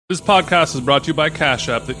This podcast is brought to you by Cash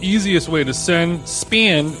App, the easiest way to send,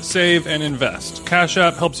 spend, save, and invest. Cash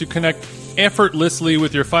App helps you connect effortlessly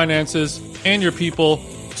with your finances and your people.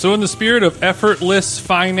 So in the spirit of effortless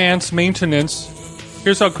finance maintenance,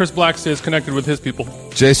 here's how Chris Black stays connected with his people.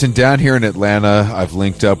 Jason, down here in Atlanta, I've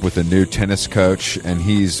linked up with a new tennis coach, and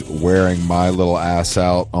he's wearing my little ass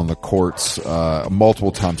out on the courts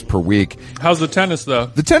multiple times per week. How's the tennis, though?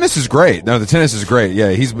 The tennis is great. No, the tennis is great.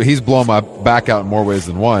 Yeah, he's blown my back out in more ways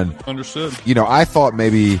than one. Understood. You know, I thought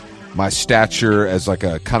maybe my stature as like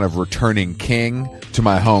a kind of returning king to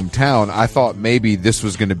my hometown, I thought maybe this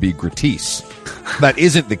was going to be gratis. That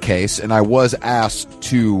isn't the case, and I was asked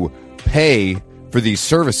to pay for these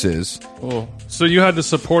services. Oh, so you had to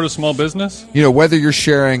support a small business? You know, whether you're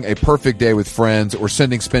sharing a perfect day with friends or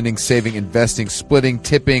sending, spending, saving, investing, splitting,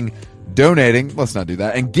 tipping, donating, let's not do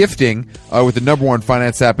that, and gifting with the number one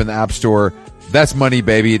finance app in the App Store, that's money,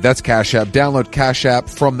 baby. That's Cash App. Download Cash App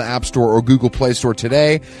from the App Store or Google Play Store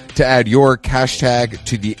today to add your cash tag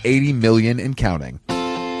to the 80 million and counting.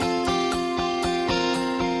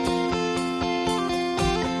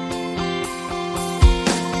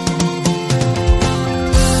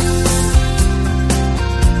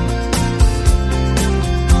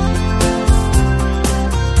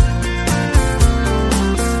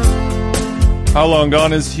 How Long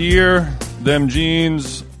Gone is here. Them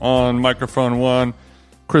Jeans on microphone 1.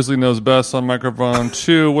 Chrisley Knows Best on microphone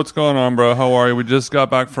 2. What's going on, bro? How are you? We just got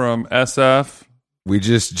back from SF. We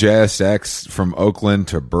just JSX from Oakland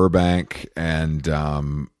to Burbank, and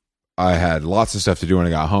I had lots of stuff to do when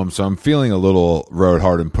I got home, so I'm feeling a little road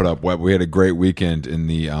hard and put up wet. We had a great weekend in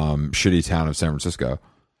the shitty town of San Francisco.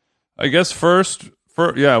 I guess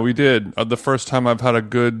yeah, we did. The first time I've had a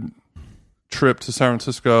good trip to San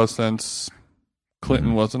Francisco since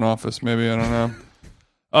Clinton was in office, maybe, I don't know.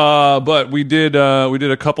 But we did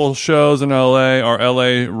a couple shows in LA. Our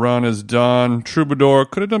LA run is done. Troubadour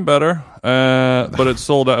could have done better, but it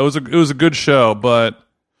sold out. It was a good show, but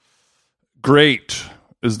great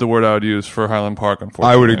is the word I would use for Highland Park,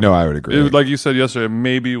 unfortunately. I would agree. Like you said yesterday,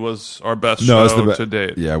 maybe was our best show to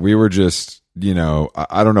date. Yeah, we were just,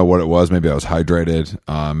 I don't know what it was. Maybe I was hydrated.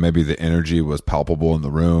 Maybe the energy was palpable in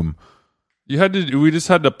the room. We just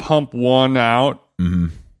had to pump one out. Mm-hmm.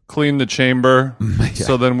 Clean the chamber,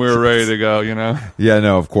 so then we were ready to go, Yeah,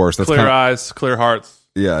 no, of course. That's clear eyes, clear hearts.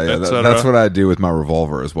 Yeah, that's what I do with my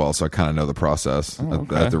revolver as well, so I kind of know the process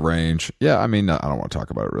at the range. Yeah, I mean, I don't want to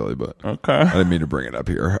talk about it really, but okay. I didn't mean to bring it up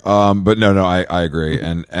here. But no, I agree.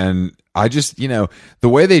 And I just, the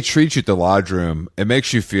way they treat you at the lodge room, it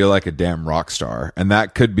makes you feel like a damn rock star, and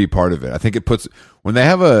that could be part of it. I think when they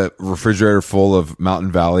have a refrigerator full of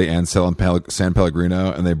Mountain Valley and San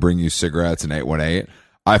Pellegrino, and they bring you cigarettes and 818,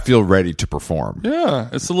 I feel ready to perform. Yeah,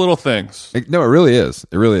 it's the little things. No, it really is.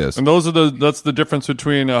 It really is. And that's the difference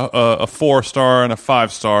between a 4-star and a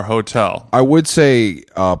 5-star hotel. I would say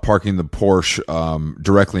parking the Porsche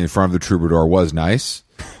directly in front of the Troubadour was nice,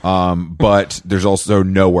 but there's also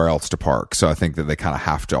nowhere else to park. So I think that they kind of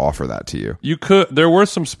have to offer that to you. There were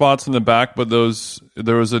some spots in the back, but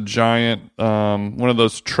there was a giant one of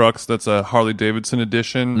those trucks that's a Harley Davidson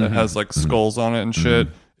edition that has like skulls on it and shit.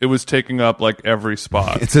 Mm-hmm. It was taking up like every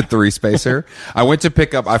spot. It's a 3-spacer. I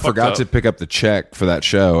forgot to pick up the check for that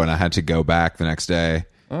show, and I had to go back the next day.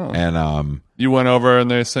 Oh. And you went over and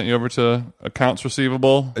they sent you over to accounts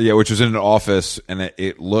receivable? Yeah, which was in an office, and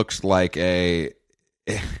it looked like I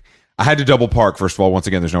had to double park, first of all. Once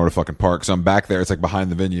again, there's nowhere to fucking park. So I'm back there. It's like behind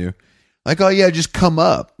the venue. Like, oh yeah, just come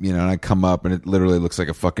up. And I come up, and it literally looks like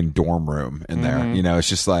a fucking dorm room in there. It's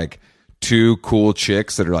just like two cool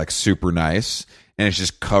chicks that are like super nice. And it's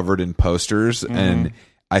just covered in posters, and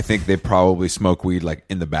I think they probably smoke weed like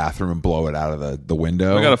in the bathroom and blow it out of the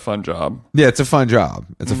window. I got a fun job. Yeah, it's a fun job.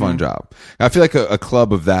 It's a fun job. I feel like a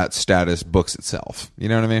club of that status books itself. You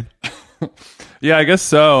know what I mean? Yeah, I guess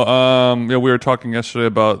so. We were talking yesterday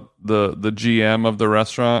about the GM of the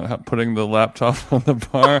restaurant putting the laptop on the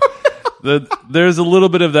bar. There's a little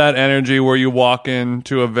bit of that energy where you walk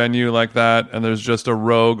into a venue like that and there's just a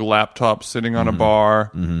rogue laptop sitting on a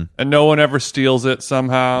bar and no one ever steals it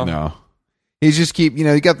somehow. No. He's just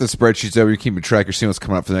you got the spreadsheets over, you're keeping track, you're seeing what's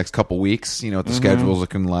coming up for the next couple weeks, what the schedule's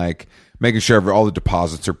looking like, making sure all the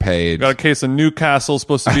deposits are paid. Got a case of Newcastle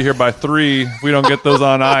supposed to be here by 3. We don't get those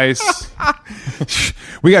on ice.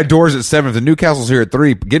 We got doors at 7. If the Newcastle's here at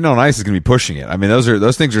 3, getting on ice is going to be pushing it. I mean, those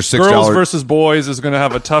things are $6. Girls versus boys is going to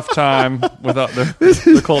have a tough time without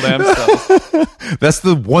the cold Amstel. That's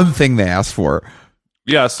the one thing they asked for.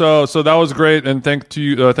 Yeah, so that was great, and thank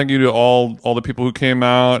you to all the people who came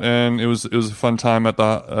out, and it was a fun time at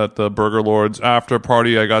the Burger Lords after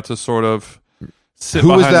party. I got to sort of sit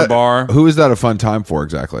behind the bar. Who was that a fun time for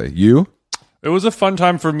exactly? You? It was a fun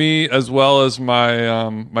time for me as well as my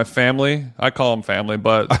my family. I call them family,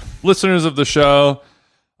 but listeners of the show.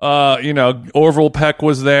 Orville Peck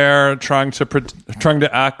was there trying to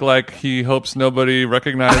act like he hopes nobody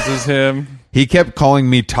recognizes him. He kept calling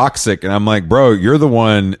me toxic, and I'm like, bro, you're the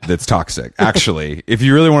one that's toxic. Actually, if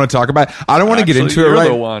you really want to talk about it, I don't want to get into it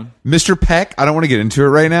right now. Mr. Peck, I don't want to get into it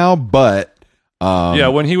right now, but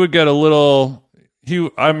when he would get a little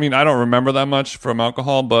I don't remember that much from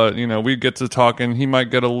alcohol, but we'd get to talking. He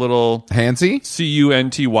might get a little handsy.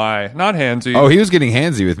 CUNTY, not handsy. Oh, he was getting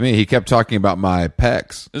handsy with me. He kept talking about my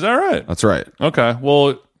pecs. Is that right? That's right. Okay.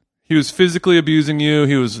 Well, he was physically abusing you.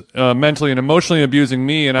 He was mentally and emotionally abusing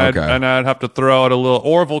me, and I'd have to throw out a little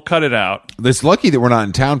Orville, cut it out. It's lucky that we're not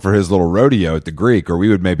in town for his little rodeo at the Greek, or we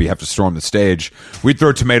would maybe have to storm the stage. We'd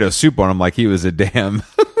throw tomato soup on him like he was a damn.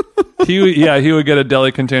 He would get a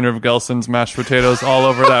deli container of Gelson's mashed potatoes all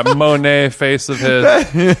over that Monet face of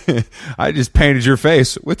his. I just painted your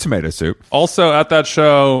face with tomato soup. Also at that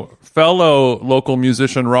show, fellow local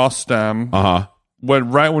musician Rostam.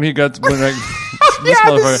 When he got this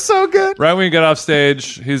is so good. Right when he got off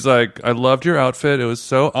stage, he's like, "I loved your outfit. It was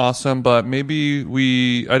so awesome, but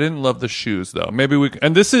maybe I didn't love the shoes though. Maybe we."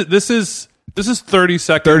 And this is 30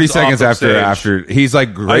 seconds. 30 seconds after he's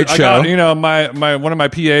like, great show. I got, my one of my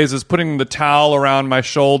PAs is putting the towel around my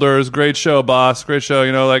shoulders. Great show, boss. Great show.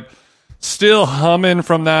 Like still humming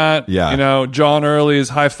from that. Yeah. John Early is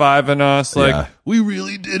high fiving us. Like we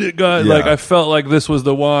really did it, guys. Yeah. Like I felt like this was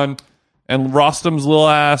the one. And Rostam's little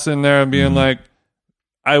ass in there and being like,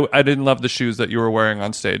 I didn't love the shoes that you were wearing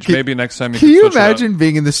on stage. Maybe next time you can you imagine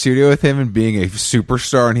being in the studio with him and being a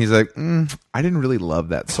superstar and he's like, I didn't really love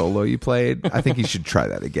that solo you played. I think you should try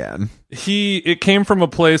that again. It came from a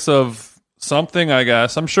place of something, I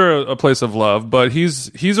guess. I'm sure a place of love, but he's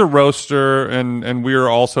a roaster and we're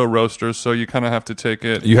also roasters, so you kind of have to take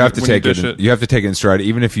it. You have to take it. You have to take it in stride,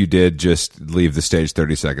 even if you did just leave the stage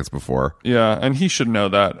 30 seconds before. Yeah, and he should know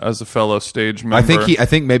that as a fellow stage member. I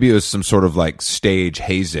think maybe it was some sort of like stage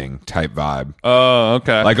hazing type vibe. Oh,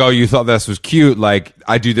 okay. Like, oh, you thought this was cute. Like,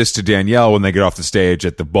 I do this to Danielle when they get off the stage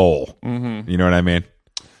at the bowl. Mm-hmm. You know what I mean?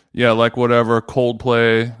 Yeah, like whatever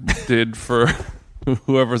Coldplay did for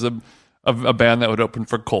whoever's a band that would open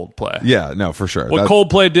for Coldplay. Yeah, no, for sure. What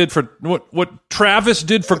Coldplay did for what Travis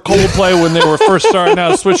did for Coldplay when they were first starting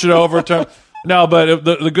out, switch it over to no. But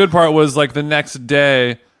the good part was like the next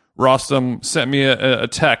day, Rostam sent me a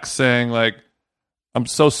text saying like, "I'm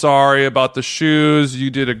so sorry about the shoes.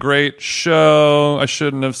 You did a great show. I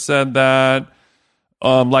shouldn't have said that.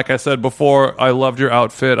 Like I said before, I loved your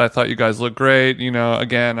outfit. I thought you guys looked great.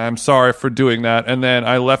 Again, I'm sorry for doing that." And then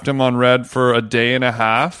I left him on red for a day and a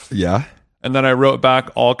half. Yeah. And then I wrote back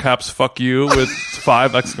all caps "fuck you" with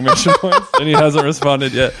 5 exclamation points, and he hasn't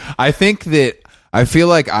responded yet. I feel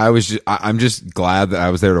like I'm just glad that I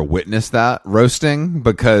was there to witness that roasting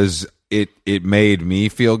because it made me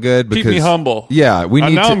feel good. Because, keep me humble. Yeah,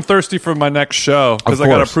 I'm thirsty for my next show because I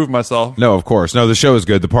got to prove myself. No, of course. No, the show was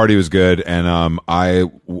good. The party was good, and I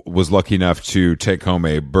was lucky enough to take home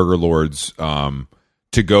a Burger Lords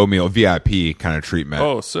to-go meal, VIP kind of treatment.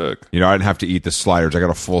 Oh, sick. I didn't have to eat the sliders. I got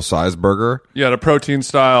a full-size burger. Yeah, the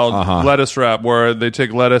protein-style lettuce wrap where they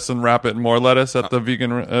take lettuce and wrap it in more lettuce at the vegan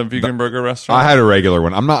burger restaurant. I had a regular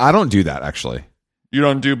one. I don't do that, actually. You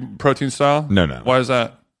don't do protein-style? No. Why is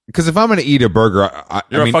that? Because if I'm going to eat a burger,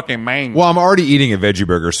 You're a fucking man. Well, I'm already eating a veggie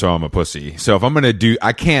burger, so I'm a pussy. So if I'm going to do,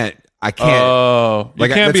 I can't. Oh, you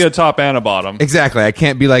can't be a top and a bottom. Exactly. I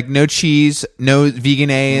can't be like no cheese, no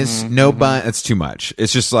veganese, no bun. It's too much.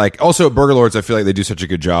 It's just like also at Burger Lords, I feel like they do such a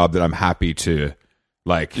good job that I'm happy to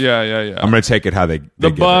like. Yeah. I'm going to take it how they the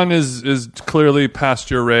bun is clearly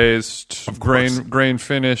pasture raised, grain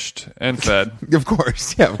finished and fed. Of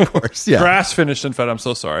course, yeah. Grass finished and fed. I'm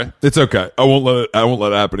so sorry. It's okay. I won't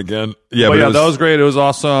let it happen again. Yeah, but that was great. It was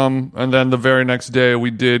awesome. And then the very next day, we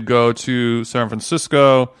did go to San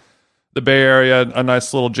Francisco. The Bay Area, a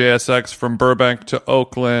nice little JSX from Burbank to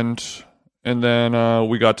Oakland. And then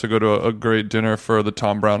we got to go to a great dinner for the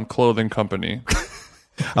Tom Brown Clothing Company.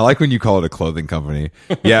 I like when you call it a clothing company.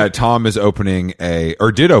 Yeah, Tom is opening I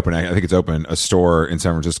think it's open, a store in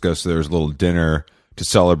San Francisco. So there's a little dinner to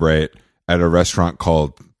celebrate at a restaurant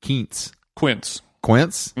called Quince. Quince?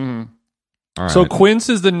 Mm-hmm. All right. So quince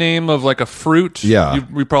is the name of like a fruit. Yeah.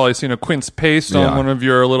 We've probably seen a quince paste on one of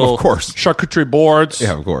your little charcuterie boards.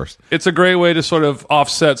 Yeah, of course. It's a great way to sort of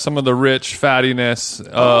offset some of the rich fattiness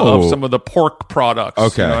of some of the pork products.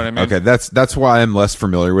 Okay. You know what I mean? Okay. That's why I'm less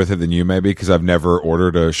familiar with it than you maybe because I've never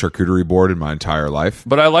ordered a charcuterie board in my entire life.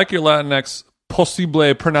 But I like your Latinx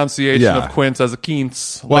possible pronunciation Yeah. of Quince as a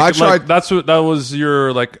Quince. Well, I tried- that was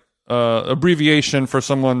your like abbreviation for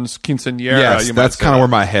someone's quinceañera. Yes, you might that's say. kind of where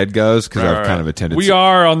my head goes because I've All kind right. of attended. We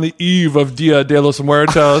are on the eve of Dia de los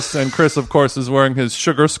Muertos, and Chris, of course, is wearing his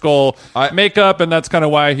sugar skull makeup, and that's kind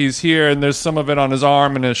of why he's here. And there's some of it on his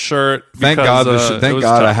arm and his shirt. Thank because, God! Thank it was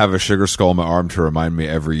God! I tough. have a sugar skull on my arm to remind me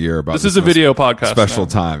every year about This is a video podcast. special now.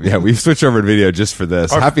 time. Yeah, we've switched over to video just for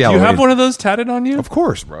this. Happy Do you Halloween! have one of those tatted on you? Of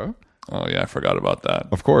course, bro. Oh yeah, I forgot about that.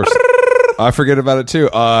 Of course, I forget about it too.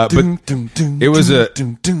 But it was a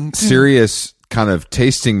serious kind of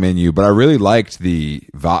tasting menu, but I really liked the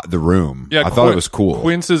room. Yeah, I thought it was cool.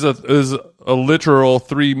 Quince is a literal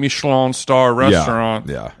 3 Michelin star restaurant.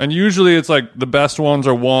 yeah. And usually it's like the best ones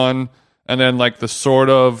are 1, and then like the sort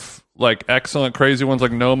of like excellent crazy ones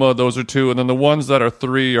like Noma, those are 2, and then the ones that are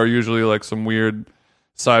 3 are usually like some weird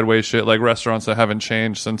sideways shit, like restaurants that haven't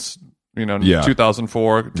changed since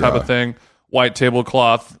 2004 type of thing. White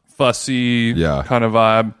tablecloth, fussy kind of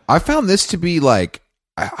vibe. I found this to be like,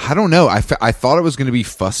 I don't know. I thought it was going to be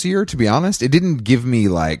fussier, to be honest. It didn't give me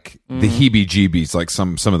like the heebie-jeebies like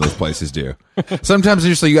some of those places do. Sometimes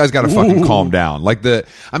they're just like, you guys got to fucking calm down. Like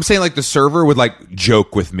I'm saying like the server would like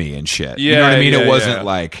joke with me and shit. You know what I mean? It wasn't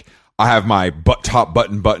like I have my top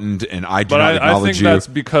button buttoned and I do not acknowledge I think you. that's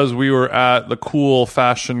because we were at the cool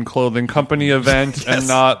fashion clothing company event and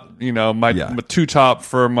not, my two top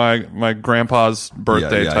for my grandpa's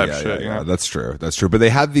birthday type shit. Yeah, that's true. That's true. But they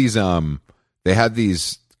had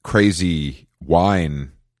these crazy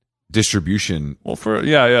wine distribution. Well,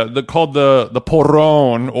 called the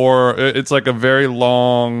porron, or it's like a very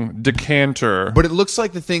long decanter. But it looks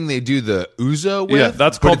like the thing they do the ouzo with. Yeah,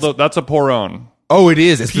 that's a porron. Oh, it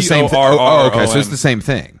is. It's the same thing. Oh, okay. So it's the same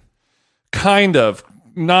thing. Kind of.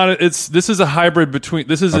 Not. This is a hybrid between.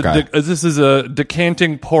 This is a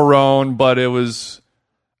decanting porron, but it was.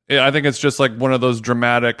 I think it's just like one of those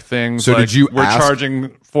dramatic things. So like, did you? We're charging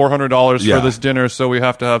 $400 Yeah. for this dinner, so we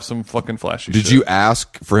have to have some fucking flashy. Did shit. you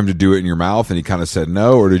ask for him to do it in your mouth, and he kind of said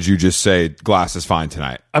no, or did you just say glass is fine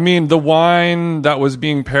tonight? I mean, the wine that was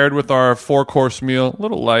being paired with our 4-course meal, a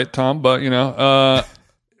little light, Tom, but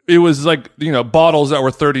it was like bottles that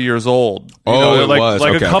were 30 years old. It was.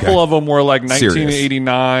 Like Okay, a couple okay. of them were like Serious.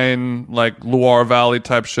 1989, like Loire Valley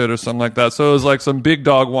type shit or something like that. So it was like some big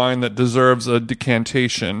dog wine that deserves a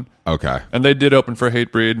decantation. Okay. And they did open for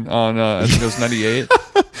Hatebreed on I think it was 98.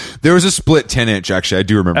 There was a split 10-inch. Actually, I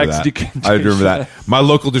do remember that. Ex-decantation. I do remember that. My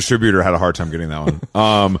local distributor had a hard time getting that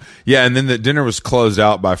one. Yeah, and then the dinner was closed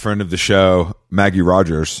out by a friend of the show, Maggie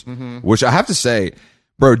Rogers, which I have to say,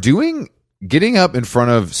 bro, getting up in front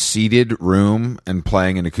of seated room and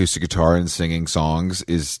playing an acoustic guitar and singing songs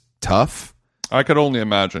is tough. I could only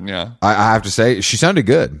imagine, yeah. I have to say, she sounded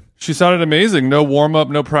good. She sounded amazing. No warm up,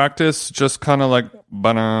 no practice, just kind of like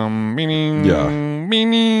meaning.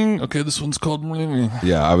 Okay, this one's called meaning.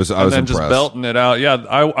 Yeah, I was And then impressed. just belting it out. Yeah,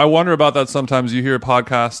 I wonder about that sometimes. You hear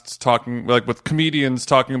podcasts talking like with comedians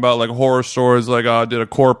talking about like horror stories, like I did a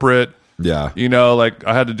corporate. Yeah. Like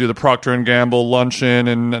I had to do the Procter and Gamble luncheon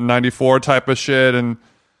in '94 type of shit and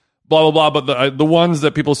blah blah blah. But the ones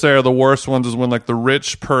that people say are the worst ones is when like the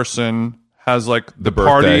rich person has like the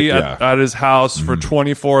party birthday, at his house for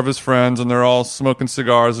 24 of his friends, and they're all smoking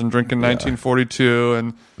cigars and drinking 1942.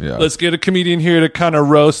 And let's get a comedian here to kind of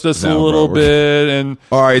roast us a little bit. And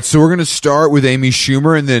all right, so we're gonna start with Amy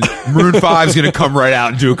Schumer, and then Maroon 5 is gonna come right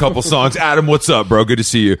out and do a couple songs. Adam, what's up, bro? Good to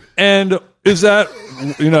see you. And is that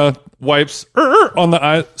wipes on the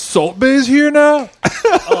eye? Salt Bay's here now.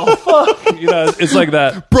 Oh fuck! It's like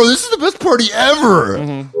that. Bro, this is the best party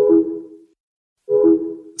ever.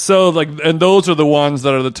 So like, and those are the ones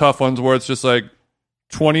that are the tough ones where it's just like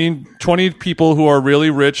 20 people who are really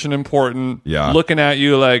rich and important looking at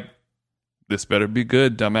you like, this better be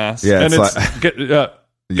good, dumbass. Yeah, and it's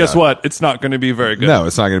guess what? It's not going to be very good. No,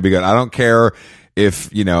 it's not going to be good. I don't care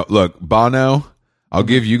if, look, Bono, I'll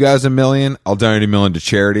give you guys $1 million. I'll donate $1 million to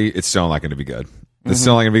charity. It's still not going to be good. It's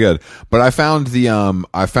still not going to be good. But I found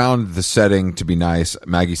the setting to be nice.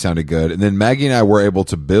 Maggie sounded good. And then Maggie and I were able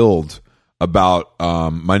to build about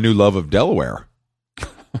my new love of Delaware.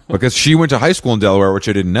 Because she went to high school in Delaware, which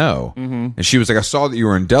I didn't know. And she was like, I saw that you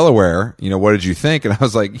were in Delaware. What did you think? And I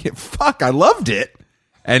was like, yeah, fuck, I loved it.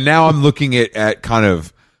 And now I'm looking at kind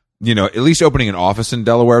of, at least opening an office in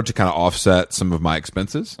Delaware to kind of offset some of my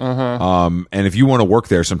expenses. And if you want to work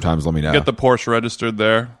there sometimes, let me know. Get the Porsche registered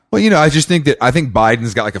there. Well, I just think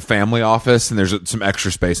Biden's got like a family office and there's some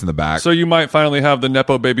extra space in the back. So you might finally have the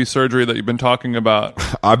Nepo baby surgery that you've been talking about.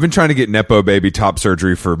 I've been trying to get Nepo baby top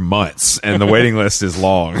surgery for months and the waiting list is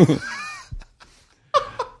long.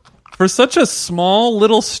 For such a small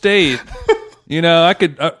little state, You know, I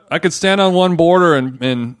could stand on one border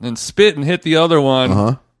and spit and hit the other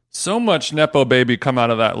one. So much Nepo baby come out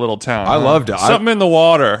of that little town. I loved it. Something in the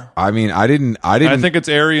water. I mean, I didn't. I think it's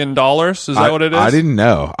Aryan dollars. Is that what it is? I didn't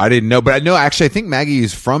know, but I know actually. I think Maggie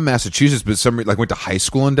is from Massachusetts, but some like went to high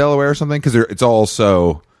school in Delaware or something because it's all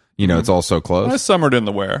so it's all so close. I summered in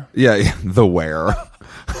the Ware. Yeah, the Ware.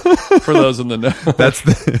 For those in the know, that's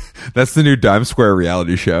the new Dime Square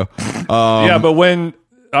reality show. Yeah, but when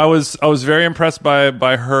I was very impressed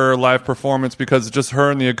by her live performance because it's just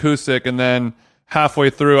her and the acoustic, and then halfway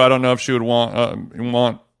through, I don't know if she would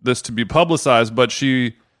want this to be publicized, but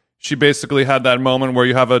she basically had that moment where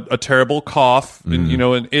you have a terrible cough, and,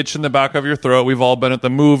 an itch in the back of your throat. We've all been at the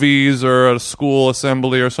movies or at a school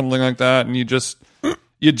assembly or something like that, and you just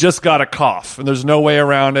got a cough, and there's no way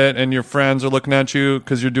around it, and your friends are looking at you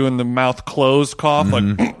because you're doing the mouth closed cough,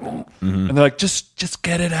 and they're like, just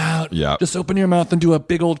get it out. Yeah. Just open your mouth and do a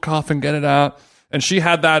big old cough and get it out. And she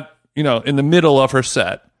had that, in the middle of her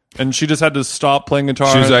set. And she just had to stop playing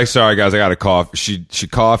guitar. She was like, "Sorry guys, I got a cough." She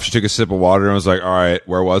coughed. She took a sip of water and was like, "All right,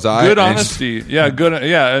 where was I?" Good honesty, yeah, good,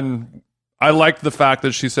 yeah. And I liked the fact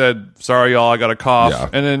that she said, "Sorry, y'all, I got a cough." Yeah.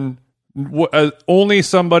 And then only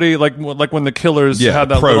somebody like when the Killers had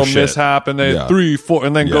that pro little shit. mishap, and they 3, 4,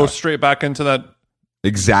 and then go straight back into that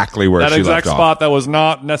exactly where she exact left spot off. that was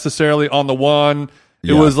not necessarily on the one.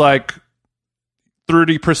 It Yeah. was like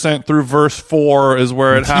 30% through verse 4 is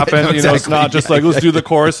where it happened. It's not just like let's do the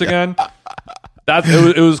chorus again.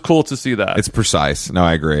 It was cool to see that. It's precise. No,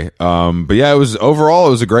 I agree. But yeah, it was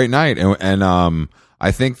a great night, and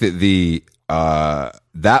I think that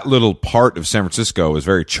that little part of San Francisco was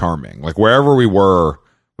very charming. Like wherever we were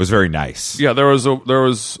was very nice. Yeah, there was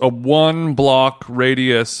a 1 block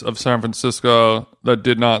radius of San Francisco that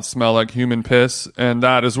did not smell like human piss, and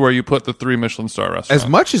that is where you put the 3 Michelin star restaurants. As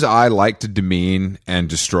much as I like to demean and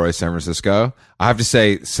destroy San Francisco, I have to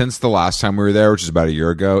say, since the last time we were there, which is about a year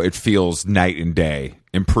ago, it feels night and day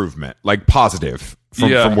improvement, like positive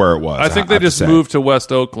from where it was. I think they just moved to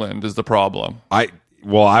West Oakland is the problem. I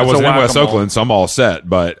wasn't in West whack-a-mole. Oakland, so I'm all set.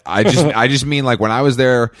 But I just mean like when I was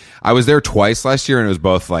there twice last year, and it was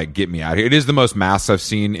both like get me out here. It is the most masks I've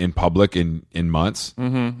seen in public in months.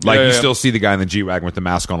 Mm-hmm. Like you still see the guy in the G-Wagon with the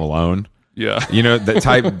mask on alone. Yeah,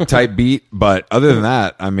 that type beat. But other than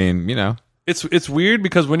that, I mean, it's weird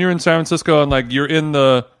because when you're in San Francisco and like you're in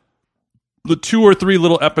the 2 or 3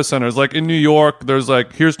 little epicenters, like in New York, there's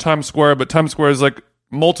like here's Times Square, but Times Square is like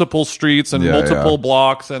multiple streets and multiple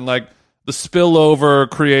blocks, and like the spillover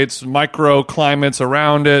creates microclimates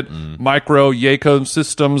around it, micro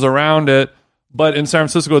ecosystems around it. But in San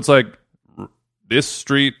Francisco, it's like this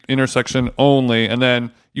street intersection only, and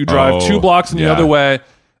then you drive 2 blocks in the other way,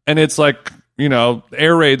 and it's like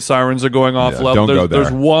air raid sirens are going off. Yeah, don't go there.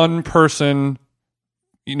 There's one person,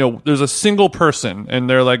 there's a single person, and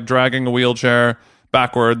they're like dragging a wheelchair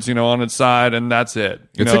backwards, on its side, and that's it.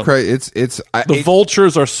 The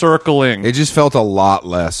vultures are circling. It just felt a lot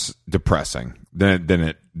less depressing than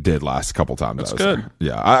it did last couple times. That's good. There.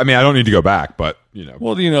 Yeah, I mean, I don't need to go back, but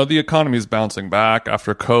Well, the economy's bouncing back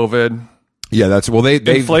after COVID. Yeah,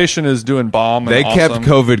 Inflation is doing bomb. They kept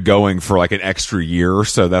COVID going for like an extra year,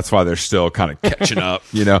 so that's why they're still kind of catching up,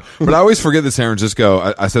 But I always forget that San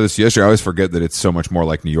Francisco. I said this yesterday. I always forget that it's so much more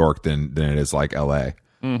like New York than it is like LA.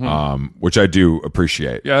 Which I do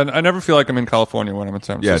appreciate. Yeah, and I never feel like I'm in California when I'm in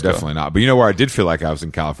San Francisco. Yeah, definitely not. But you know where I did feel like I was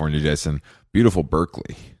in California, Jason? Beautiful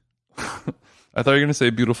Berkeley. I thought you were going to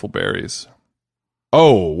say beautiful berries.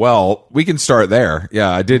 Oh, well, we can start there.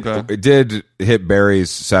 Yeah, I did. Okay. It did hit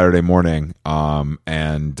Barry's Saturday morning.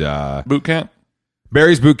 And boot camp?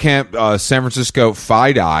 Barry's boot camp, San Francisco,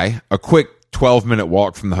 FiDi, a quick 12-minute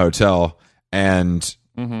walk from the hotel. And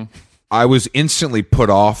I was instantly put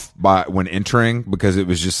off when entering because it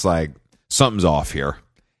was just like, something's off here.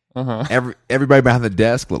 Everybody behind the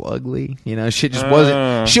desk looked ugly. Shit just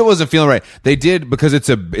wasn't feeling right. They did, because it's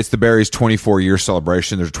the Barry's 24-year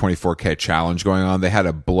celebration. There's a 24K challenge going on. They had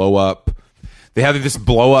a blow up. They have this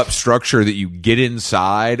blow up structure that you get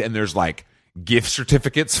inside, and there's like gift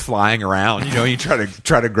certificates flying around. You try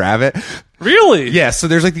to grab it. Really? Yeah. So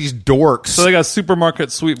there's like these dorks. So they got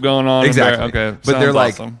supermarket sweep going on. Exactly. Okay. But they're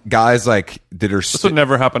like awesome. guys like that are. This would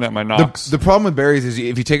never happen at my Knox. The problem with Barry's is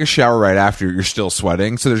if you take a shower right after, you're still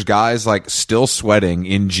sweating. So there's guys like still sweating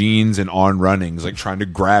in jeans and on runnings, like trying to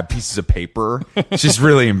grab pieces of paper. It's just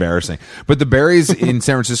really embarrassing. But the Barry's in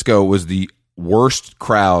San Francisco was the worst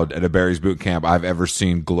crowd at a Barry's boot camp I've ever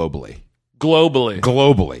seen globally.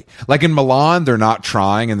 Globally. Like in Milan, they're not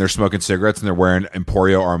trying and they're smoking cigarettes and they're wearing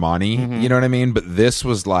Emporio Armani. You know what I mean? But this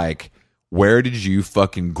was like, where did you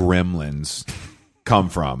fucking gremlins come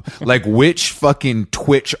from? Like, which fucking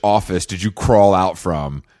Twitch office did you crawl out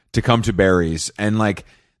from to come to Barry's? And like,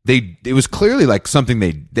 it was clearly like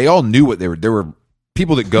something they all knew what they were. There were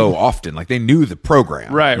people that go often, like they knew the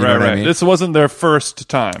program. Right, You know what I mean? This wasn't their first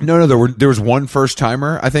time. No, there was one first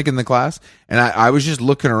timer, I think, in the class, and I was just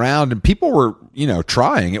looking around, and people were,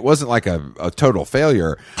 trying. It wasn't like a total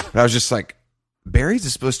failure, but I was just like, Barry's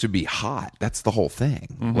is supposed to be hot. That's the whole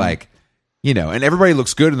thing. Like, and everybody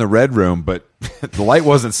looks good in the red room, but the light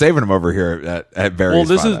wasn't saving them over here at Barry's.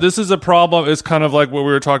 Well, this is a problem. It's kind of like what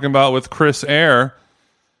we were talking about with Chris Air,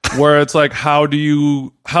 where it's like, how do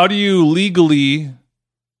you legally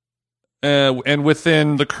and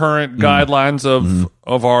within the current guidelines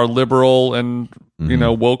of our liberal and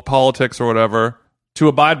woke politics or whatever, to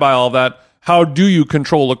abide by all that, how do you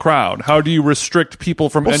control a crowd? How do you restrict people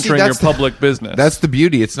from entering your public business? That's the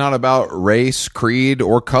beauty. It's not about race, creed,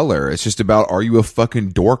 or color. It's just about, are you a fucking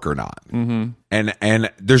dork or not?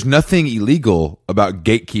 And there's nothing illegal about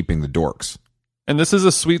gatekeeping the dorks. And this is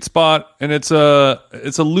a sweet spot, and it's a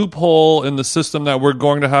loophole in the system that we're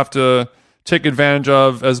going to have to take advantage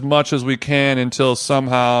of as much as we can until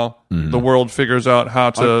somehow the world figures out how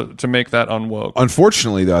to make that unwoke.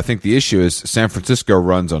 Unfortunately, though, I think the issue is San Francisco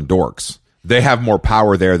runs on dorks. They have more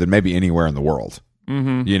power there than maybe anywhere in the world.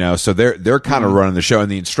 So they're kind of running the show,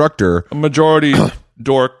 and the instructor, a majority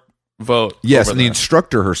dork vote. Yes, and the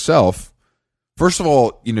instructor herself. First of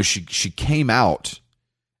all, she came out,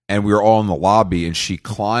 and we were all in the lobby, and she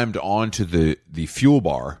climbed onto the fuel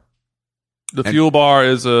bar. The fuel bar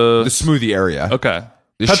is the smoothie area. Okay.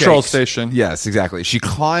 The petrol shakes. station. Yes, exactly. She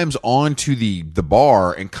climbs onto the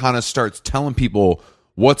bar and kind of starts telling people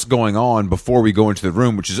what's going on before we go into the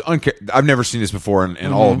room, which is I've never seen this before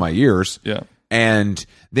in all of my years. Yeah. And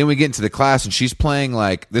then we get into the class, and she's playing,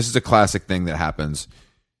 like, this is a classic thing that happens,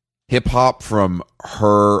 hip hop from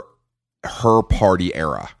her party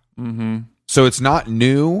era. So it's not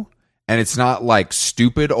new. And it's not like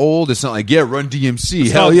stupid old. It's not like, Run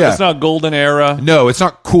DMC. Hell yeah. It's not golden era. No, it's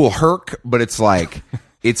not Cool Herc, but it's like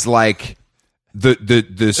the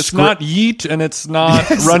It's not Yeet, and it's not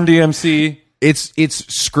Run DMC. It's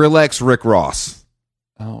Skrillex, Rick Ross.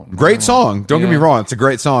 Oh, no. Great song. Don't get me wrong. It's a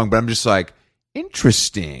great song, but I'm just like,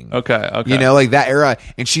 interesting. Okay. Like that era.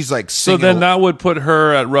 And she's like singing. So then that would put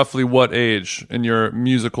her at roughly what age in your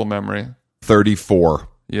musical memory? 34.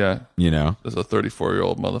 Yeah. As a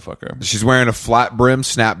 34-year-old motherfucker. She's wearing a flat brim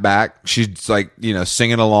snapback. She's like,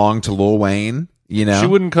 singing along to Lil Wayne, She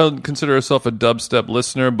wouldn't consider herself a dubstep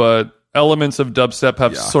listener, but elements of dubstep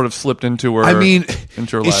have sort of slipped into her.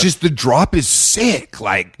 Into her life. Just the drop is sick.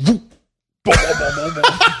 Like,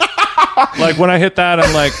 like when I hit that,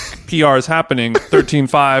 I'm like, PR is happening.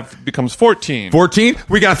 13.5 becomes 14. 14?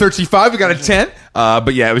 We got a 13.5. We got a 10.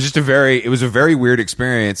 But yeah, it was a very weird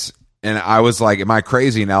experience. And I was like, am I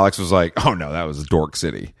crazy? And Alex was like, oh no, that was Dork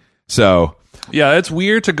City. So yeah, it's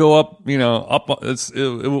weird to go up, up.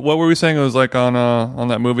 What were we saying? It was like on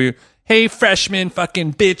that movie. Hey, freshmen,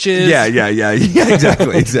 fucking bitches. Yeah,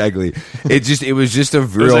 exactly. It was just a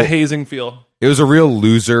real. It was a hazing feel. It was a real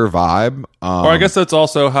loser vibe. Or I guess that's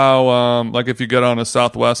also how, like if you get on a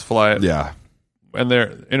Southwest flight. Yeah. And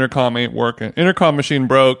their intercom ain't working. Intercom machine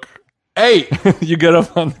broke. Hey. You get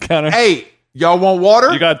up on the counter. Hey. Y'all want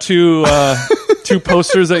water? You got two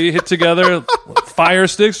posters that you hit together, fire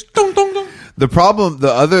sticks. Dun, dun, dun.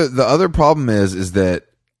 The other problem is that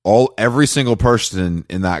every single person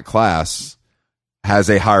in that class has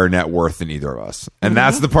a higher net worth than either of us, and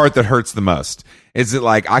that's the part that hurts the most. Is it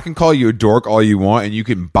like, I can call you a dork all you want, and you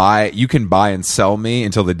can buy and sell me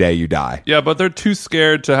until the day you die? Yeah, but they're too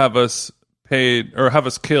scared to have us paid or have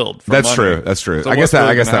us killed. For That's money. true. That's true. So I guess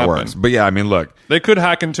that happen? works. But yeah, I mean, look, they could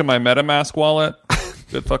hack into my MetaMask wallet.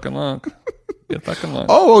 Good fucking luck.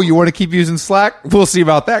 Oh, you want to keep using Slack? We'll see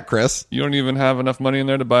about that, Chris. You don't even have enough money in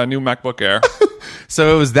there to buy a new MacBook Air.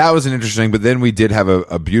 So that was an interesting. But then we did have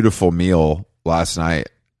a beautiful meal last night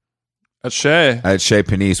at Chez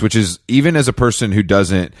Panisse, which is, even as a person who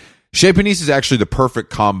doesn't, Chez Panisse is actually the perfect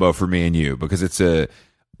combo for me and you, because it's a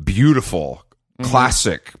beautiful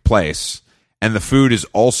classic place. And the food is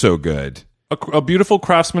also good. A beautiful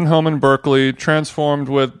craftsman home in Berkeley, transformed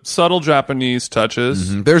with subtle Japanese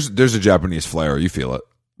touches. There's a Japanese flair. You feel it.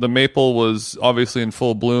 The maple was obviously in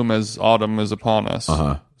full bloom as autumn is upon us.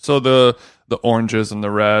 So the oranges and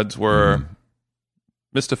the reds were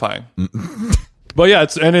mystifying. But yeah,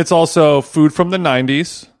 it's also food from the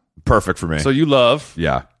 90s. Perfect for me. So you love.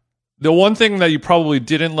 Yeah. The one thing that you probably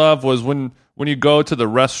didn't love was when you go to the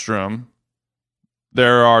restroom,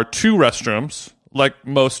 there are two restrooms, like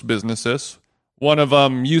most businesses. One of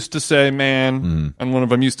them used to say man, and one of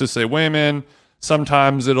them used to say women.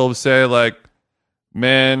 Sometimes it'll say like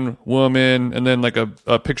man, woman, and then like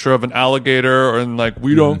a picture of an alligator, and like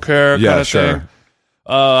we don't care kind of thing.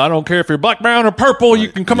 I don't care if you're black, brown, or purple. You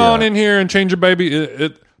can come on in here and change your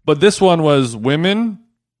baby. But this one was women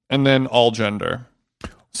and then all gender.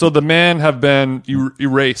 So the men have been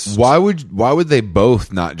erased. Why would they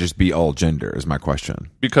both not just be all gender? Is my question.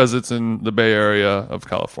 Because it's in the Bay Area of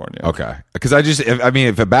California. Okay. Because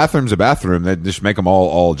if a bathroom's a bathroom, they just make them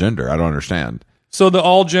all gender. I don't understand. So the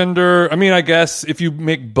all gender, I mean, I guess if you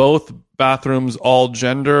make both bathrooms all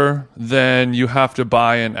gender, then you have to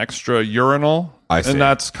buy an extra urinal. I see. And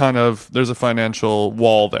that's there's a financial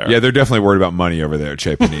wall there. Yeah, they're definitely worried about money over there at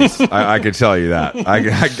Chez Panisse. I can tell you that.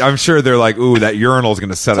 I'm sure they're like, ooh, that urinal is going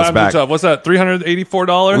to set us back. What's that?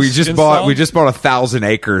 $384. We just bought 1,000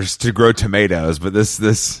 acres to grow tomatoes, but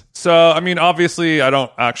this. So I mean, obviously, I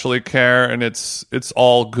don't actually care, and it's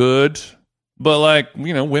all good. But like,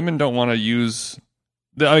 you know, women don't want to use.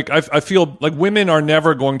 I feel like women are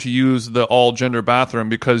never going to use the all gender bathroom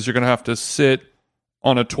because you're going to have to sit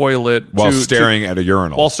on a toilet while staring at a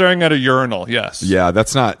urinal. While staring at a urinal, yes. Yeah,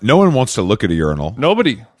 that's not. No one wants to look at a urinal.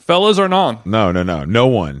 Nobody, fellas or non. No, no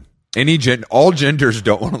one. All genders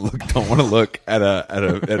don't want to look at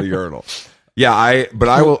a urinal. Yeah,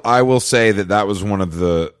 I will say that was one of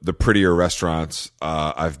the prettier restaurants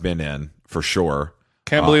I've been in for sure.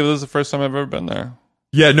 Can't believe this is the first time I've ever been there.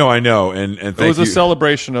 Yeah, no, I know, and it was a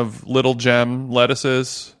celebration of Little Gem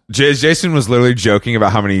lettuces. Jason was literally joking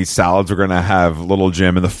about how many salads we're going to have Little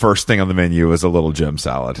Jim, and the first thing on the menu was a Little Jim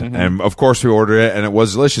salad. Mm-hmm. And of course we ordered it, and it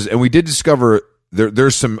was delicious. And we did discover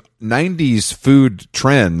there's some 90s food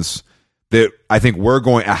trends that I think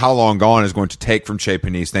How Long Gone is going to take from Chez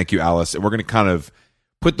Panisse. Thank you, Alice. And we're going to kind of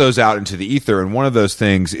put those out into the ether. And one of those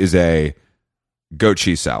things is a goat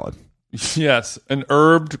cheese salad. Yes, an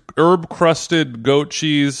herb crusted goat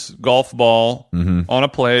cheese golf ball on a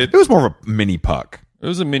plate. It was more of a mini puck. It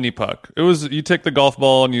was a mini puck. It was, you take the golf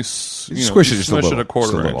ball and you squish it a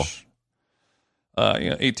quarter inch.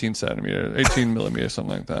 18 millimeters,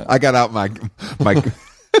 something like that. I got out my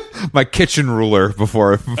my kitchen ruler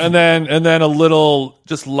before. and then a little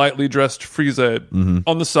just lightly dressed frisée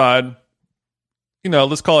on the side. You know,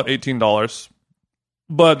 let's call it $18.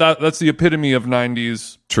 But that's the epitome of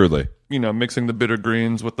 90s. Truly. You know, mixing the bitter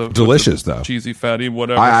greens with the delicious though, cheesy, fatty,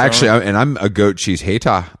 whatever. I'm a goat cheese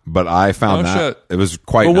hater, but I found it was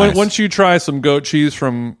quite nice. Once you try some goat cheese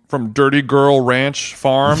from Dirty Girl Ranch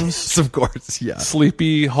Farms, yes, of course, yeah,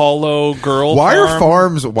 Sleepy Hollow Girl. Why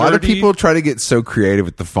do people try to get so creative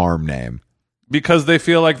with the farm name? Because they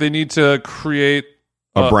feel like they need to create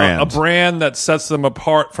a brand that sets them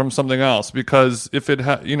apart from something else. Because if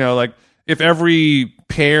if every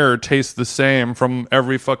pear tastes the same from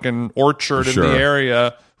every fucking orchard in the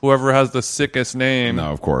area, whoever has the sickest name,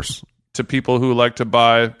 no, of course, to people who like to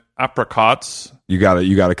buy apricots, you got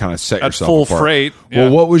to kind of set at yourself full apart. Freight. Yeah.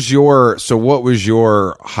 Well, what was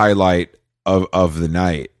your highlight of the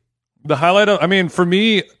night? The highlight for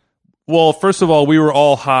me, well, first of all, we were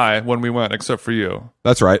all high when we went, except for you.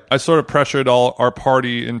 That's right. I sort of pressured all our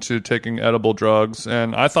party into taking edible drugs,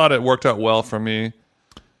 and I thought it worked out well for me.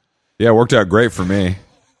 Yeah, it worked out great for me.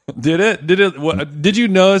 Did it? Did you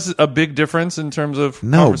notice a big difference in terms of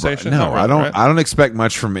conversation? No, right, I don't. Right? I don't expect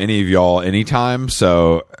much from any of y'all anytime.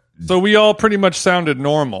 So we all pretty much sounded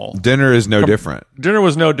normal. Dinner is no different. Dinner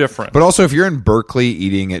was no different. But also, if you're in Berkeley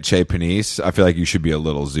eating at Chez Panisse, I feel like you should be a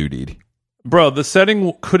little zootied. Bro, the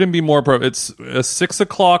setting couldn't be more appropriate. It's a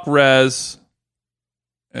 6:00 res,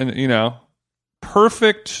 and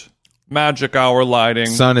perfect. Magic hour lighting.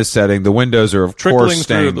 Sun is setting. The windows are of course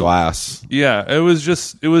stained glass. Yeah, it was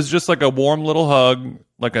just like a warm little hug,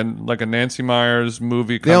 like a Nancy Meyers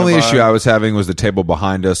movie. The only issue I was having was the table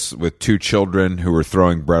behind us with two children who were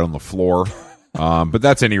throwing bread on the floor. But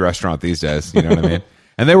that's any restaurant these days. You know what I mean?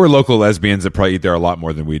 And they were local lesbians that probably eat there a lot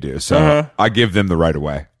more than we do. So I give them the right of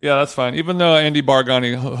way. Yeah, that's fine. Even though Andy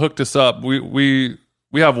Bargani hooked us up,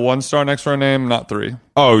 we have 1 star next to our name, not 3.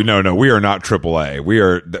 Oh, no. We are not AAA. We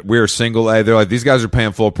are single A. They're like, these guys are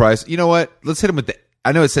paying full price. You know what? Let's hit them with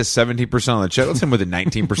I know it says 17% on the check. Let's hit them with a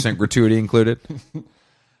 19% gratuity included.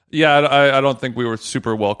 Yeah, I don't think we were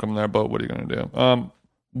super welcome there, but what are you going to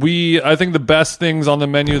do? I think the best things on the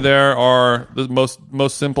menu there are the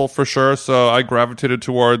most simple for sure. So I gravitated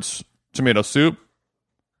towards tomato soup.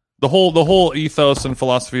 The whole ethos and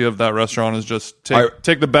philosophy of that restaurant is just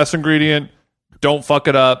take the best ingredient, don't fuck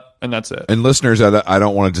it up, and that's it. And listeners, I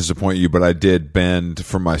don't want to disappoint you, but I did bend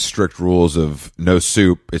from my strict rules of no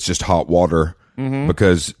soup. It's just hot water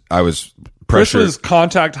because I was pressured. Chris was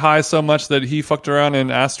contact high so much that he fucked around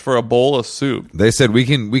and asked for a bowl of soup. They said we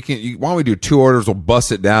can. Why don't we do 2 orders? We'll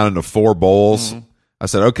bust it down into 4 bowls. I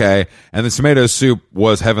said, okay. And the tomato soup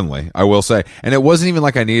was heavenly, I will say. And it wasn't even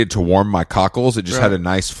like I needed to warm my cockles. It just had a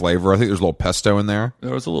nice flavor. I think there's a little pesto in there.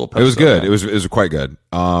 There was a little pesto. It was good. Yeah. It was quite good.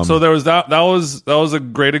 So there was that was a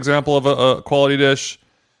great example of a quality dish.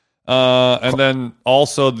 And then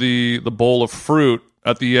also the bowl of fruit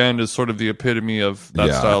at the end is sort of the epitome of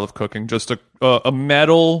that style of cooking. Just a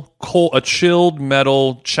chilled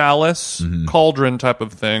metal chalice cauldron type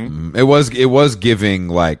of thing. It was giving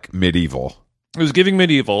like medieval. It was giving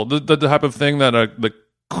medieval, the type of thing that the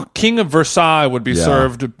King of Versailles would be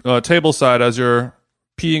served tableside as you're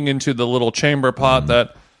peeing into the little chamber pot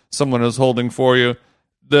that someone is holding for you.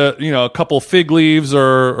 A couple fig leaves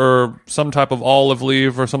or some type of olive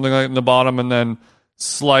leaf or something like in the bottom, and then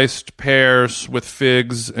sliced pears with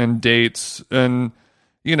figs and dates. And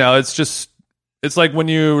it's like when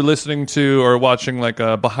you're listening to or watching like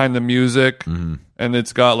Behind the Music, and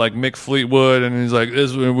it's got like Mick Fleetwood, and he's like,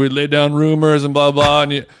 "This we lay down rumors and blah blah,"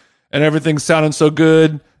 and everything's sounding so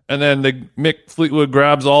good. And then Mick Fleetwood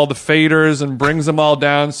grabs all the faders and brings them all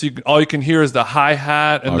down, so all you can hear is the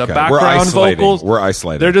hi-hat and the background vocals. We're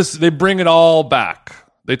isolated. They bring it all back.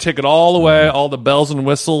 They take it all away, all the bells and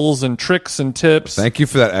whistles and tricks and tips. Thank you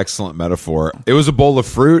for that excellent metaphor. It was a bowl of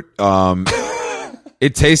fruit.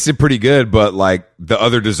 It tasted pretty good, but like the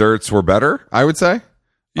other desserts were better, I would say.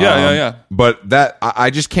 Yeah. But I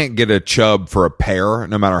just can't get a chub for a pear,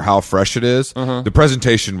 no matter how fresh it is. The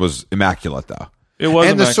presentation was immaculate, though. It was,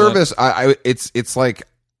 and the immaculate. service. It's like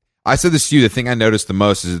I said this to you. The thing I noticed the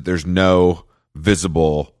most is that there's no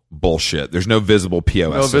visible bullshit. There's no visible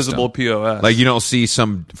POS. No system. Visible POS. Like you don't see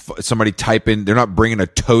somebody type in. They're not bringing a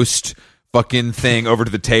toast fucking thing over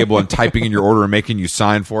to the table and typing in your order and making you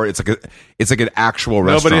sign for it. It's like an actual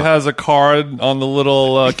restaurant. Nobody has a card on the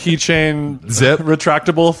little keychain Zip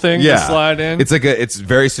retractable thing to slide in. It's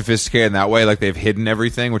very sophisticated in that way. Like they've hidden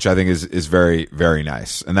everything, which I think is very, very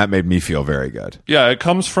nice. And that made me feel very good. Yeah, it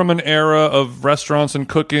comes from an era of restaurants and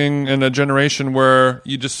cooking and a generation where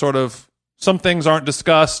you just sort of, some things aren't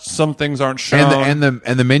discussed, some things aren't shown. And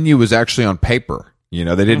the menu was actually on paper. They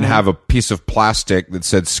didn't have a piece of plastic that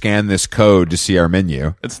said "scan this code to see our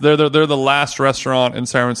menu." They're the last restaurant in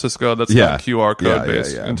San Francisco that's not QR code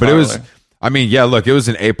based. Entirely. But it was, look, it was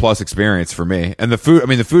an A+ experience for me. And the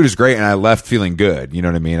food is great, and I left feeling good. You know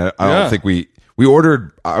what I mean? I don't think we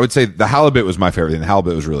ordered. I would say the halibut was my favorite thing. The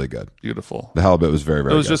halibut was really good. Beautiful. The halibut was very,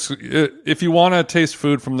 very. It was good. just if you want to taste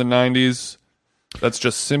food from the '90s, that's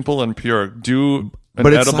just simple and pure. Do an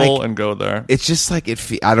edible and go there. It's just like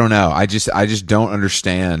I don't know. I just don't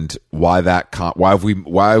understand why why have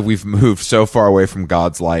we moved so far away from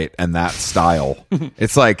God's light and that style.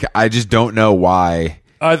 It's like I just don't know why.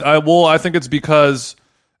 I think it's because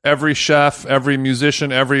every chef, every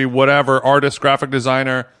musician, every whatever artist, graphic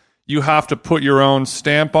designer, you have to put your own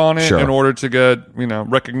stamp on it in order to get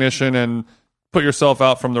recognition and put yourself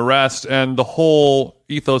out from the rest. And the whole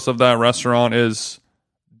ethos of that restaurant is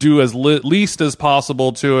do as least as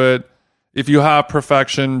possible to it. If you have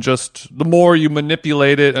perfection, just the more you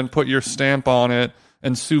manipulate it and put your stamp on it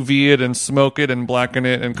and sous vide it and smoke it and blacken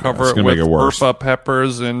it and cover it with Urfa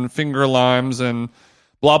peppers and finger limes and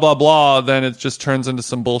blah, blah, blah, then it just turns into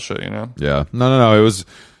some bullshit, Yeah. No. It was,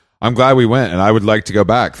 I'm glad we went, and I would like to go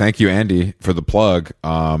back. Thank you, Andy, for the plug.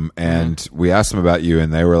 And we asked them about you,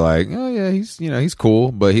 and they were like, "Oh yeah, he's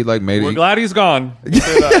cool, but he like made it." We're glad he's gone.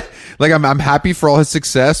 Like I'm happy for all his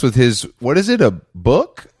success with his, what is it, a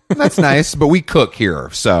book? That's nice, but we cook here,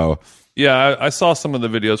 so yeah. I saw some of the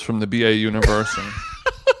videos from the BA universe, and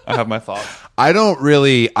I have my thoughts. I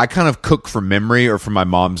kind of cook from memory or from my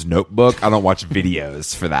mom's notebook. I don't watch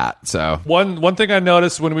videos for that. So one thing I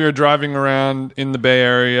noticed when we were driving around in the Bay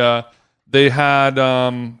Area, they had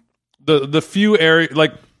the few areas,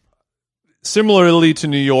 like similarly to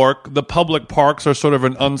New York, the public parks are sort of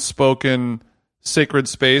an unspoken sacred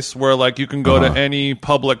space where like you can go to any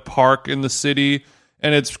public park in the city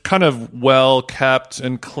and it's kind of well kept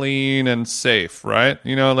and clean and safe, right?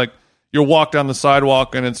 Like you'll walk down the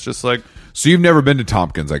sidewalk and it's just like. So you've never been to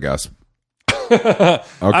Tompkins, I guess. Okay.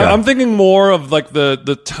 I'm thinking more of like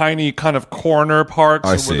the tiny kind of corner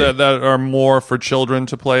parks that are more for children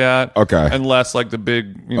to play at. Okay. And less like the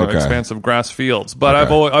big, expansive grass fields. But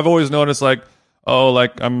I've always noticed like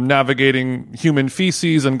I'm navigating human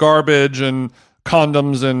feces and garbage and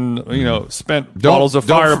condoms and spent bottles of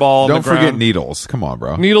Fireball. Don't forget needles. Come on,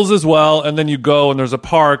 bro. Needles as well. And then you go and there's a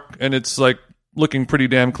park and it's like looking pretty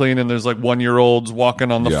damn clean, and there's like 1-year-olds walking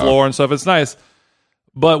on the floor and stuff. It's nice.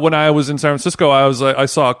 But when I was in San Francisco, I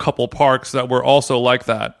saw a couple parks that were also like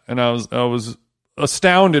that, and I was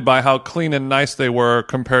astounded by how clean and nice they were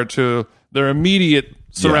compared to their immediate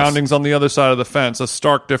surroundings on the other side of the fence. A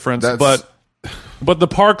stark difference, but But the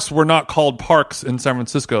parks were not called parks in San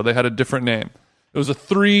Francisco. They had a different name. It was a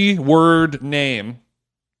 3-word name.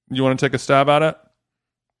 You want to take a stab at it?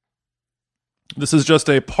 This is just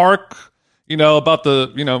a park, about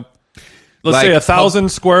the, let's say 1,000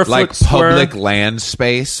 square foot like square. public land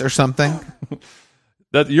space or something.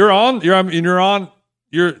 That you're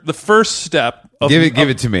the first step of Give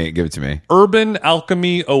it to me. Urban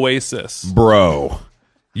Alchemy Oasis. Bro.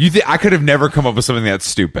 I could have never come up with something that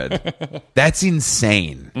stupid. That's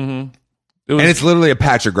insane. And it's literally a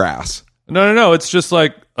patch of grass. No. It's just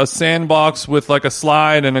like a sandbox with like a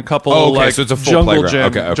slide and a couple so it's a full jungle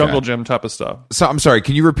playground. gym, Okay. jungle gym type of stuff. So I'm sorry,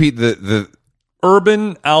 can you repeat the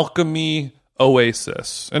Urban Alchemy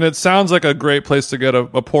Oasis. And it sounds like a great place to get a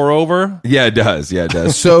pour over. Yeah, it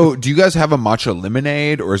does. So do you guys have a matcha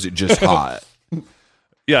lemonade or is it just hot?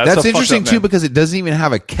 Yeah, it's that's a interesting fucked up too name. because it doesn't even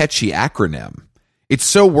have a catchy acronym. It's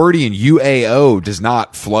so wordy and UAO does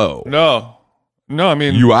not flow. No, I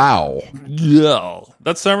mean, UAO. yeah,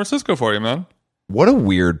 that's San Francisco for you, man. What a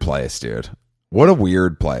weird place, dude. What a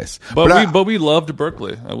weird place. But we loved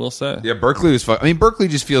Berkeley, I will say. Yeah, Berkeley was fun. I mean, Berkeley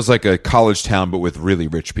just feels like a college town, but with really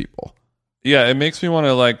rich people. Yeah, it makes me want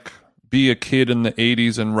to be a kid in the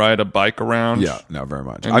 80s and ride a bike around. Yeah, no, very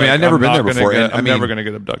much. And, I mean, I've never been there before. I'm never going to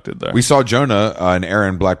get abducted there. We saw Jonah and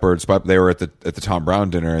Aaron Blackbird's spot. They were at the Tom Brown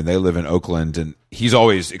dinner, and they live in Oakland. And he's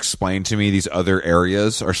always explained to me these other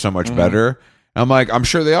areas are so much better. And I'm like, I'm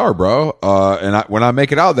sure they are, bro. And when I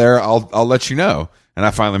make it out there, I'll let you know. And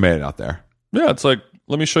I finally made it out there. Yeah, it's like,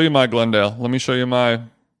 let me show you my Glendale. Let me show you my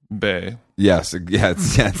Bay. Yes, it's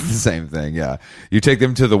the same thing. Yeah, you take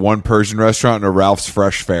them to the one Persian restaurant and a Ralph's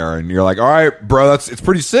Fresh Fare, and you're like, all right, bro, it's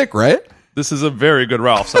pretty sick, right? This is a very good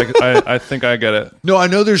Ralph's. I think I get it. No, I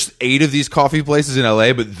know there's 8 of these coffee places in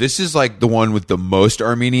LA, but this is like the one with the most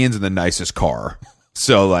Armenians and the nicest car.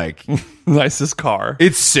 So like, Nicest car.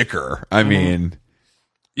 it's sicker. I mean,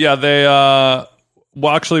 Yeah, they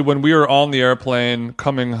well, actually, when we were on the airplane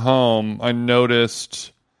coming home, I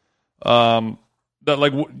noticed that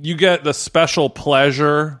you get the special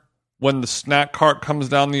pleasure when the snack cart comes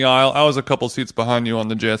down the aisle. I was a couple seats behind you on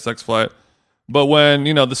the JSX flight. But when,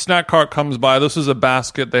 the snack cart comes by, this was a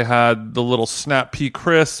basket. They had the little Snap Pea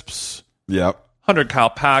crisps, yep. 100 cal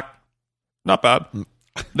pack. Not bad.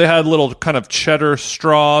 They had little kind of cheddar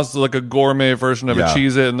straws, like a gourmet version of a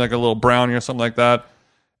Cheez-It and like a little brownie or something like that.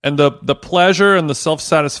 And the pleasure and the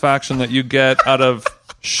self-satisfaction that you get out of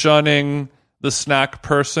shunning the snack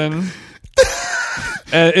person,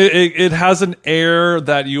 and it has an air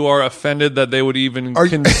that you are offended that they would even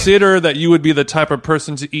consider that you would be the type of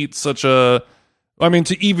person to eat to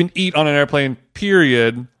even eat on an airplane,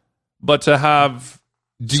 period, but to have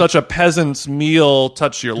such a peasant's meal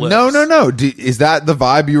touch your lips. No. Is that the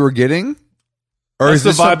vibe you were getting? Or That's is the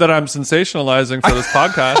this vibe that I'm sensationalizing for this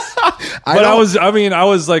podcast. I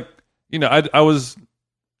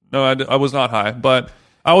was not high, but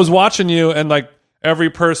I was watching you, and like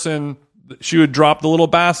every person, she would drop the little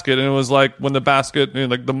basket, and it was like when the basket,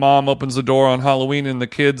 like the mom opens the door on Halloween, and the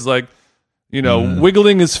kid's like,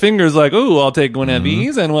 wiggling his fingers, like, "Ooh, I'll take one of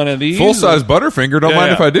these and one of these." full size Butterfinger? Don't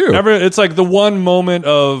mind if I do. It's like the one moment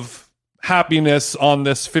of happiness on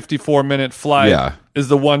this 54-minute flight is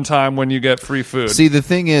the one time when you get free food. See, the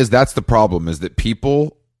thing is, that's the problem, is that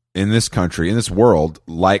people in this country, in this world,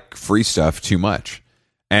 like free stuff too much.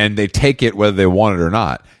 And they take it whether they want it or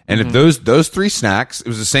not. And if those 3 snacks, it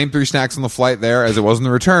was the same 3 snacks on the flight there as it was on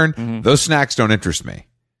the return, those snacks don't interest me.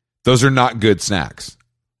 Those are not good snacks.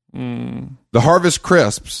 The Harvest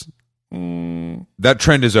Crisps, that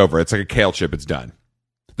trend is over. It's like a kale chip. It's done.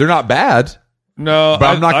 They're not bad. No, but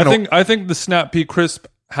I'm not gonna... I think the Snap Pea Crisp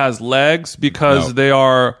has legs because they're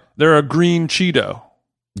a green Cheeto.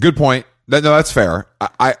 Good point. No, that's fair.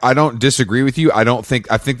 I don't disagree with you. I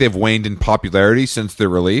think they've waned in popularity since their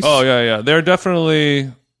release. Oh yeah. They're definitely,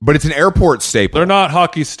 but it's an airport staple. They're not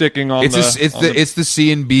hockey sticking on it's the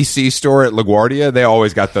C&BC store at LaGuardia. They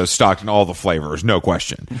always got those stocked in all the flavors, no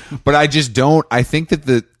question. But I just don't. I think that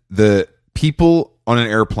the people on an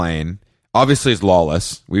airplane, obviously it's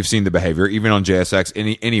lawless. We've seen the behavior, even on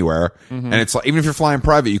JSX, anywhere. And it's like, even if you're flying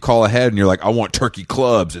private, you call ahead and you're like, I want turkey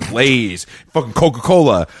clubs and Lay's, fucking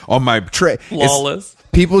Coca-Cola on my tray. Lawless.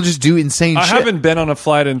 People just do insane shit. I haven't been on a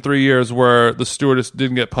flight in 3 years where the stewardess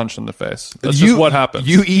didn't get punched in the face. That's just what happens.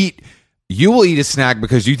 You will eat a snack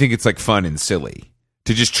because you think it's like fun and silly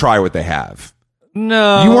to just try what they have.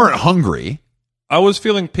 No. You weren't hungry. I was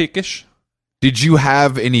feeling peakish. Did you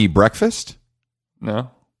have any breakfast?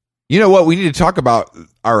 No. You know what? We need to talk about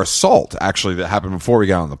our assault, actually, that happened before we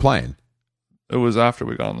got on the plane. It was after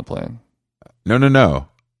we got on the plane. No.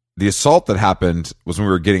 The assault that happened was when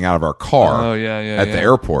we were getting out of our car Oh, yeah, at the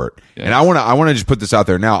airport. Yes. And I want to just put this out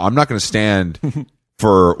there now. I'm not going to stand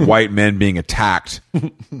for white men being attacked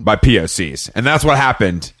by POCs. And that's what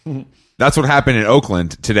happened. That's what happened in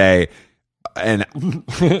Oakland today. And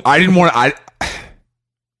I didn't want to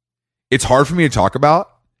it's hard for me to talk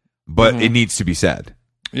about, but it needs to be said.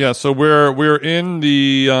 Yeah, so we're in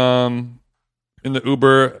the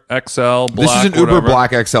Uber XL Black. This is an Uber whatever.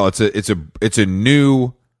 Black XL. It's a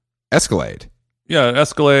new Escalade. Yeah,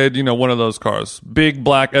 Escalade, one of those cars. Big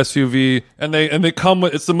black SUV, and they come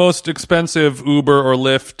with, it's the most expensive Uber or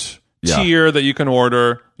Lyft tier that you can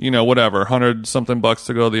order, whatever, 100 something bucks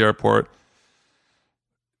to go to the airport.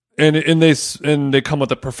 And they come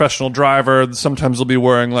with a professional driver. Sometimes they'll be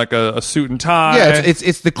wearing like a suit and tie. Yeah,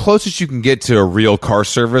 it's the closest you can get to a real car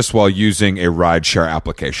service while using a rideshare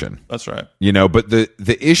application. That's right. But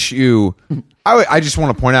the issue, I just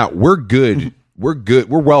want to point out, we're good. We're good.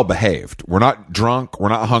 We're well behaved. We're not drunk. We're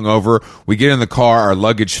not hungover. We get in the car. Our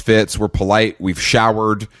luggage fits. We're polite. We've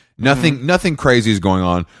showered. Nothing crazy is going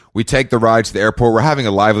on. We take the ride to the airport. We're having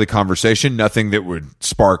a lively conversation. Nothing that would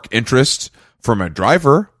spark interest from a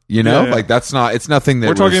driver. Like it's nothing that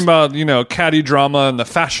we're talking about, caddy drama in the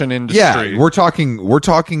fashion industry. Yeah, we're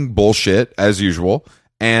talking bullshit as usual.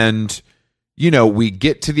 And, we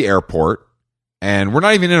get to the airport and we're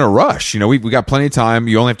not even in a rush. We got plenty of time.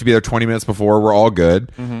 You only have to be there 20 minutes before. We're all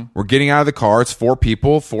good. We're getting out of the car. It's 4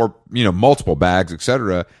 people, multiple bags,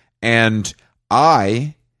 etc. And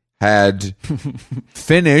I had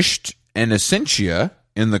finished an Essentia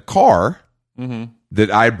in the car that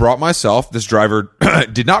I had brought myself. This driver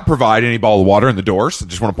did not provide any bottled water in the doors. I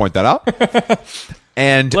just want to point that out.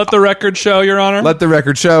 And let the record show, Your Honor. Let the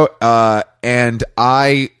record show. And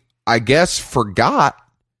I guess forgot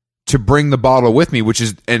to bring the bottle with me,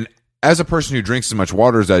 and as a person who drinks as much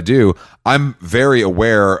water as I do, I'm very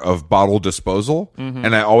aware of bottle disposal,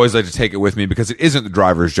 and I always like to take it with me because it isn't the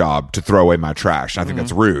driver's job to throw away my trash. I think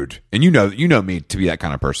that's rude, and you know me to be that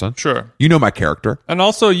kind of person. Sure, you know my character, and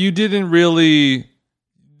also he didn't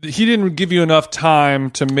give you enough time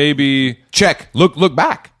to maybe check, look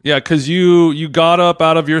back. Yeah, because you got up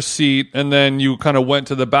out of your seat and then you kind of went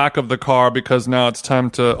to the back of the car because now it's time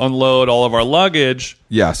to unload all of our luggage.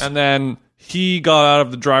 Yes. And then he got out of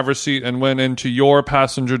the driver's seat and went into your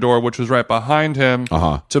passenger door, which was right behind him,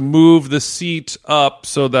 to move the seat up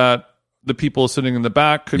so that the people sitting in the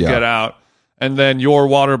back could get out. And then your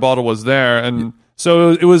water bottle was there. And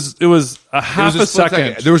so it was a half a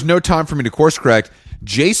second. There was no time for me to course correct.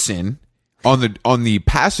 Jason, on the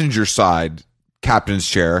passenger side captain's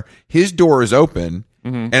chair, his door is open,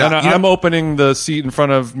 and I'm opening the seat in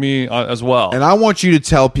front of me as well. And I want you to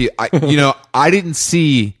tell people, I didn't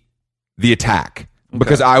see the attack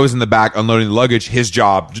because I was in the back unloading the luggage. His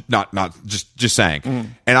job, not just saying.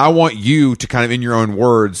 And I want you to kind of, in your own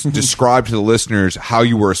words, describe to the listeners how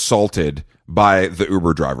you were assaulted by the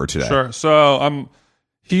Uber driver today. Sure. So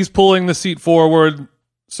he's pulling the seat forward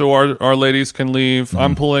so our ladies can leave.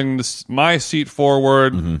 I'm pulling my seat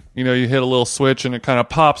forward. You hit a little switch and it kind of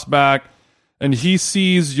pops back. And he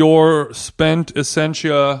sees your spent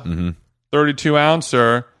Essentia 32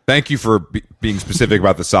 ouncer. Thank you for being specific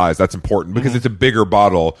about the size. That's important because it's a bigger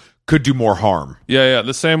bottle. Could do more harm. Yeah.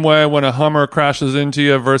 The same way when a Hummer crashes into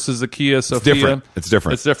you versus a Kia Sophia. It's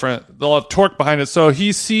different. They'll have torque behind it. So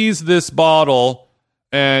he sees this bottle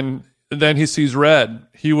and then he sees red.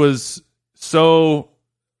 He was so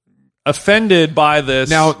offended by this.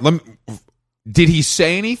 Now, did he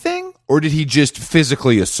say anything, or did he just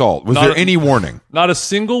physically assault? Was there any warning? Not a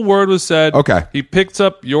single word was said. Okay. He picked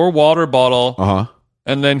up your water bottle,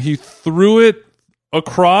 and then he threw it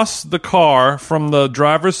across the car from the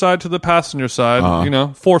driver's side to the passenger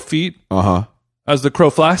side, 4 feet, as the crow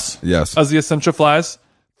flies. Yes. As the Essentia flies.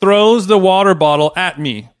 Throws the water bottle at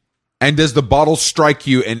me. And does the bottle strike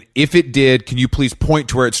you? And if it did, can you please point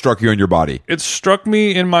to where it struck you on your body? It struck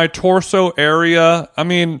me in my torso area. I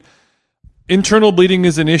mean, internal bleeding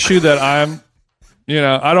is an issue that I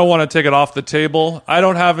don't want to take it off the table. I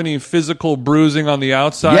don't have any physical bruising on the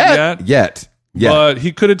outside yet. But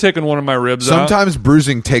he could have taken one of my ribs out. Sometimes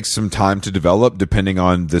bruising takes some time to develop depending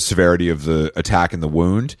on the severity of the attack and the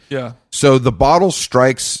wound. Yeah. So the bottle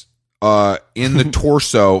strikes in the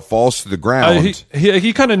torso, falls to the ground.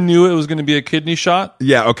 He kind of knew it was going to be a kidney shot.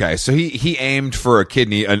 Yeah, okay. So he aimed for a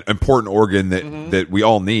kidney, an important organ that we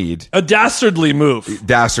all need. A dastardly move.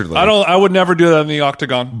 Dastardly. I would never do that in the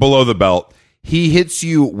octagon. Below the belt. He hits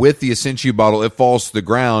you with the Essentia bottle. It falls to the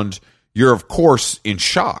ground. You're of course in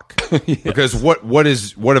shock. Yes. Because what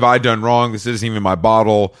have I done wrong? This isn't even my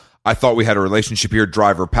bottle. I thought we had a relationship here,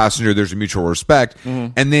 driver, passenger, there's a mutual respect.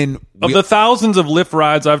 And then Of the thousands of Lyft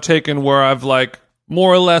rides I've taken where I've like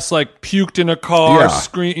more or less like puked in a car,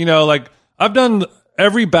 scream, you know, like I've done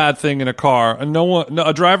every bad thing in a car, and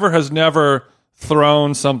a driver has never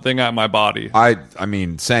thrown something at my body. I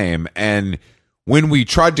mean, same. And when we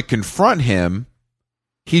tried to confront him,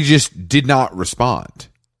 he just did not respond.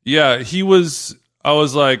 Yeah, I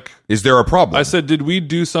was like, is there a problem? I said, did we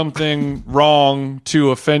do something wrong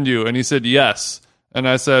to offend you? And he said, yes. And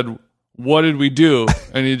I said, what did we do?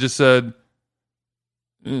 And he just said,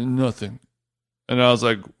 nothing. And I was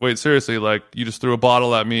like, wait, seriously, like you just threw a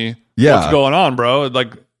bottle at me. Yeah. What's going on, bro?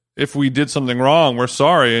 Like if we did something wrong, we're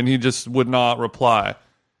sorry. And he just would not reply.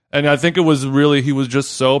 And I think it was really, he was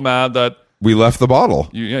just so mad that we left the bottle.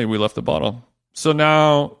 we left the bottle. So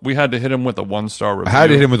now we had to hit him with a 1-star review. I had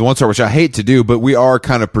to hit him with 1-star, which I hate to do, but we are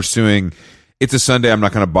kind of pursuing. It's a Sunday. I'm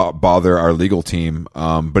not going to bother our legal team,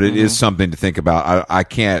 but it is something to think about. I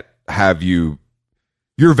can't have you.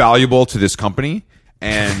 You're valuable to this company,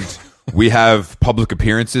 and we have public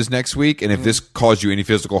appearances next week. And if this caused you any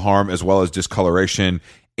physical harm, as well as discoloration,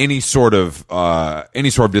 any sort of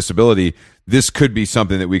disability, this could be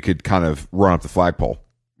something that we could kind of run up the flagpole.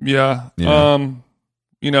 Yeah. Yeah.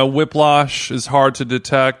 You know, whiplash is hard to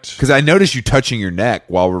detect. Because I noticed you touching your neck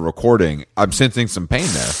while we're recording. I'm sensing some pain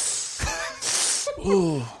there.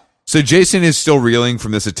 So Jason is still reeling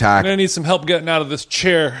from this attack. I'm gonna need some help getting out of this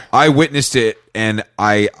chair. I witnessed it, and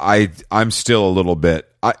I'm still a little bit.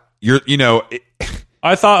 I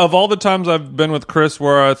thought of all the times I've been with Chris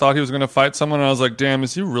where I thought he was gonna fight someone, and I was like, damn,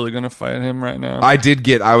 is he really gonna fight him right now?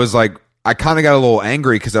 I was like, I kind of got a little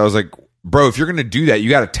angry because I was like, bro, if you're gonna do that,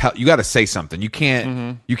 you gotta say something. You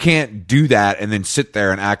can't do that and then sit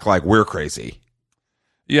there and act like we're crazy.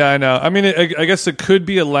 Yeah, I know. I mean, I guess it could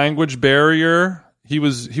be a language barrier. He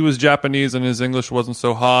was Japanese and his English wasn't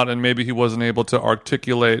so hot, and maybe he wasn't able to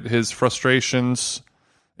articulate his frustrations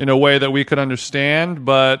in a way that we could understand.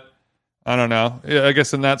 But I don't know. I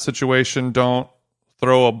guess in that situation, don't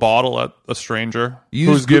throw a bottle at a stranger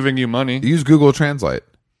who's giving you money. Use Google Translate.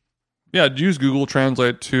 Yeah, use Google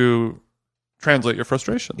Translate to translate your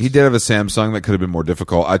frustrations. He did have a Samsung that could have been more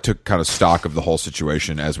difficult. I took kind of stock of the whole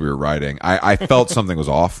situation as we were writing. I felt something was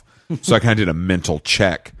off, so I kind of did a mental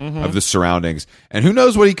check of the surroundings. And who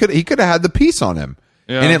knows what he could have had the piece on him.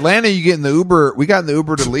 Yeah. In Atlanta, you get in the Uber. We got in the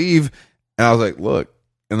Uber to leave, and I was like, look,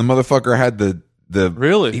 and the motherfucker had the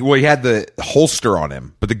really? He had the holster on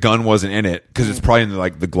him, but the gun wasn't in it because it's probably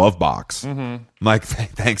in the glove box. I'm like,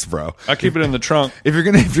 thanks, bro. I keep it in the trunk. If you're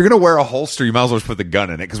gonna wear a holster, you might as well just put the gun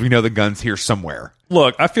in it because we know the gun's here somewhere.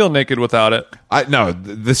 Look, I feel naked without it.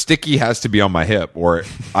 The sticky has to be on my hip, or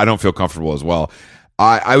I don't feel comfortable as well.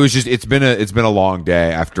 It's been a long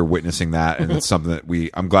day after witnessing that, and it's something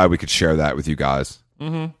that I'm glad we could share that with you guys.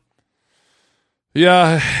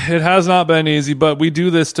 Yeah, it has not been easy, but we do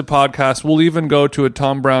this to podcast. We'll even go to a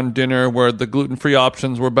Tom Brown dinner where the gluten-free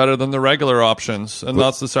options were better than the regular options, and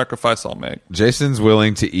that's the sacrifice I'll make. Jason's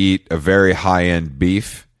willing to eat a very high-end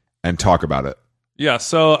beef and talk about it. Yeah,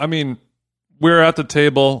 so, I mean, we're at the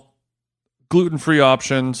table. Gluten-free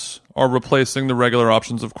options are replacing the regular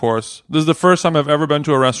options, of course. This is the first time I've ever been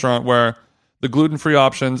to a restaurant where the gluten-free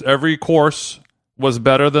options, every course was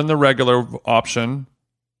better than the regular option.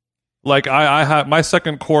 Like I had my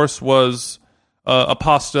second course was a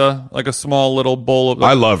pasta, like a small little bowl of.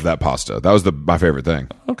 I loved that pasta. That was my favorite thing.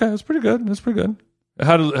 Okay, it's pretty good. It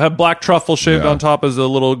had black truffle shaved on top as a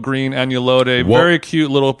little green agnolote. Very cute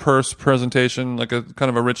little purse presentation, like a kind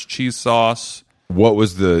of a rich cheese sauce. What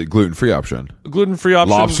was the gluten-free option? The gluten-free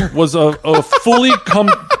option Lobster. Was a fully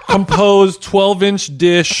composed 12-inch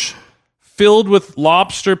dish filled with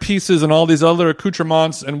lobster pieces and all these other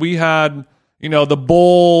accoutrements, and we had. The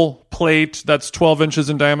bowl plate that's 12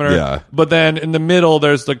 inches in diameter. Yeah. But then in the middle,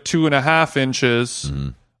 there's like 2.5 inches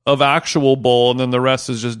of actual bowl, and then the rest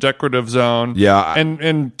is just decorative zone. Yeah.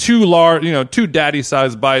 And two large, two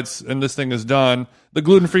daddy-sized bites, and this thing is done. The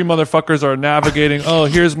gluten-free motherfuckers are navigating.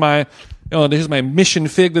 Here's my mission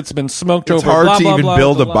fig that's been smoked it's over. It's hard blah, to blah, even blah,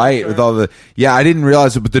 build blah, a bite with all the. Yeah, I didn't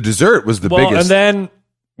realize it, but the dessert was the biggest. And then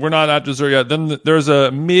we're not at dessert yet. Then there's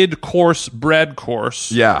a mid-course bread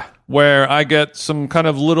course. Yeah. Where I get some kind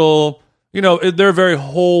of little, they're very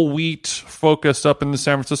whole wheat focused up in the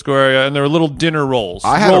San Francisco area, and they're little dinner rolls,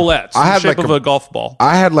 rolettes, in the shape of a golf ball.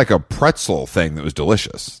 I had like a pretzel thing that was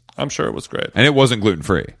delicious. I'm sure it was great. And it wasn't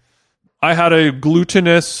gluten-free. I had a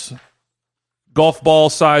glutinous golf ball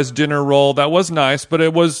sized dinner roll that was nice, but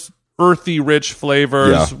it was earthy, rich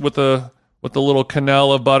flavors with a little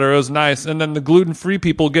cannella butter. It was nice. And then the gluten-free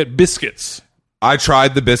people get biscuits. I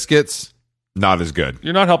tried the biscuits. Not as good.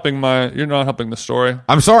 You're not helping the story.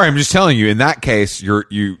 I'm sorry. I'm just telling you. In that case, you're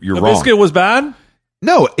The wrong. biscuit was bad?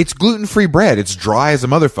 No, it's gluten-free bread. It's dry as a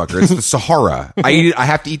motherfucker. It's the Sahara. I eat it. I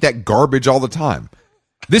have to eat that garbage all the time.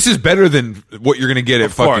 This is better than what you're going to get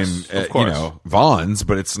at Vaughn's,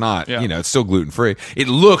 but it's not, it's still gluten-free. It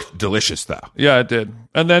looked delicious though. Yeah, it did.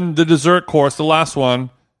 And then the dessert course, the last one.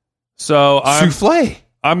 So Souffle.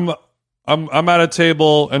 I'm at a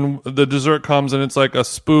table and the dessert comes and it's like a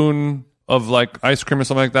spoon of like ice cream or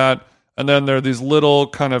something like that. And then there are these little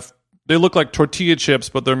kind of, they look like tortilla chips,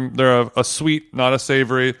 but they're a sweet, not a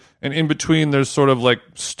savory. And in between, there's sort of like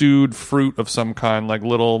stewed fruit of some kind, like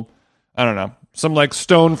little, I don't know, some like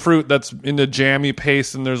stone fruit that's in a jammy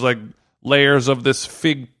paste. And there's like layers of this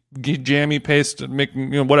fig jammy paste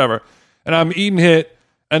making, whatever. And I'm eating it.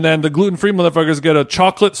 And then the gluten-free motherfuckers get a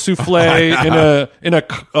chocolate souffle in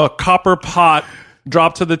a copper pot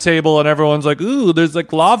dropped to the table, and everyone's like, ooh, there's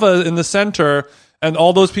like lava in the center. And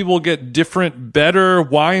all those people get different, better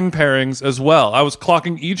wine pairings as well. I was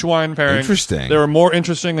clocking each wine pairing. Interesting. There were more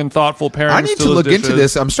interesting and thoughtful pairings. I need to look into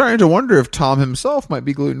this. I'm starting to wonder if Tom himself might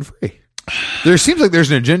be gluten-free. There seems like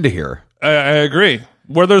there's an agenda here. I agree.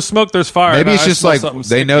 Where there's smoke, there's fire. Maybe it's just like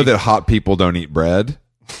they know that hot people don't eat bread.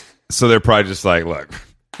 So they're probably just like, look.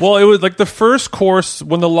 Well, it was like the first course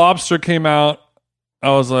when the lobster came out.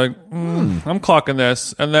 I was like, I'm clocking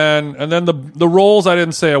this, and then the rolls. I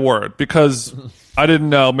didn't say a word because I didn't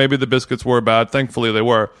know. Maybe the biscuits were bad. Thankfully, they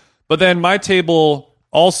were. But then my table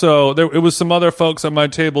also, it was some other folks at my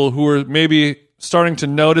table who were maybe starting to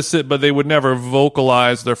notice it, but they would never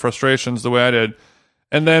vocalize their frustrations the way I did.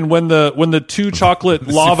 And then when the two chocolate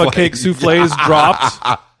lava cake souffles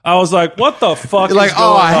dropped, I was like, what the fuck? You're like,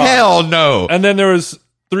 oh hell no! And then there was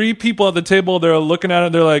 3 people at the table. They're looking at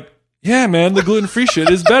it. They're like, yeah, man, the gluten-free shit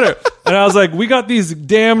is better. And I was like, we got these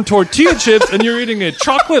damn tortilla chips, and you're eating a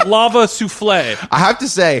chocolate lava souffle. I have to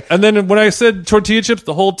say. And then when I said tortilla chips,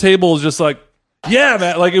 the whole table was just like, yeah,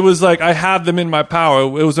 man. Like, it was like I had them in my power.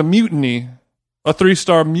 It was a mutiny, a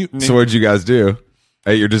 3-star mutiny. So what did you guys do?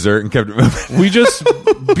 Ate your dessert and kept it moving? We just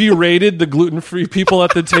berated the gluten-free people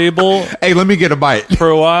at the table. Hey, let me get a bite. For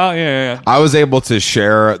a while, yeah. I was able to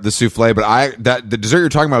share the souffle, but the dessert you're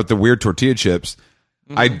talking about with the weird tortilla chips,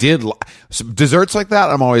 I did desserts like that.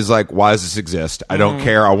 I'm always like, why does this exist? I don't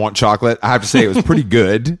care. I want chocolate. I have to say, it was pretty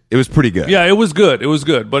good. It was pretty good. Yeah, it was good. It was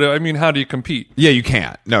good. But I mean, how do you compete? Yeah, you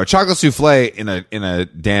can't. No, chocolate souffle in a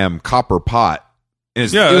damn copper pot. It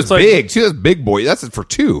was it's big. See, that's big boy. That's for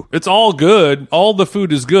 2. It's all good. All the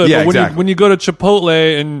food is good. Yeah, but exactly. when you go to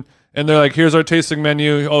Chipotle and they're like, here's our tasting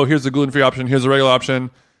menu. Oh, here's the gluten-free option. Here's the regular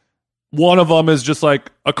option. One of them is just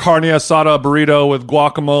like a carne asada burrito with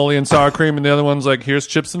guacamole and sour cream, and the other one's like, here's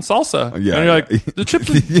chips and salsa. Yeah, and you're like, the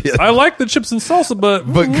chips. I like the chips and salsa, but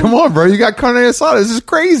come on, bro, you got carne asada. This is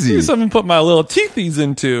crazy. Something to put my little teethies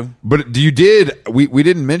into. But you did. We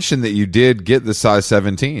didn't mention that you did get the size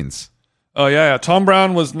 17s. Oh yeah. Tom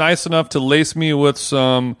Brown was nice enough to lace me with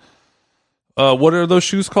some. What are those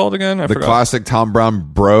shoes called again? I forgot. Classic Tom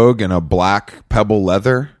Brown brogue and a black pebble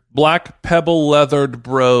leather. Black pebble leathered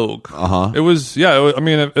brogue. It was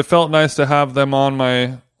it felt nice to have them on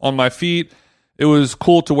my feet. It was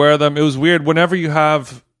cool to wear them. It was weird whenever you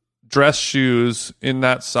have dress shoes in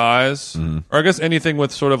that size, or I guess anything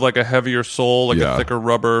with sort of like a heavier sole, like a thicker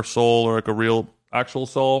rubber sole or like a real actual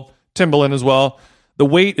sole. Timberland as well. The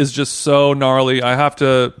weight is just so gnarly.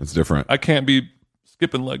 It's different. I can't be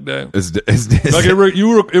skipping leg day. It's like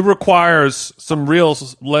it requires some real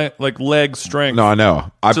leg strength. No, I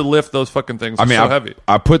know. To lift those fucking things. I mean, so heavy.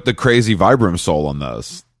 I put the crazy Vibram sole on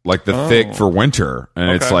those, like the thick for winter, and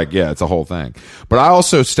it's like, it's a whole thing. But I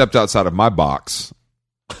also stepped outside of my box,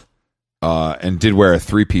 and did wear a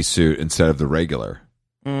 3-piece suit instead of the regular,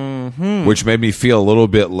 which made me feel a little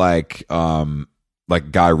bit like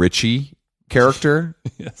Guy Ritchie character,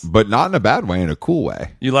 yes, but not in a bad way, in a cool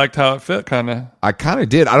way. You liked how it fit, kind of. I kind of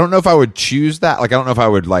did. I don't know if I would choose that. Like, I don't know if I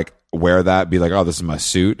would like wear that, be like, oh, this is my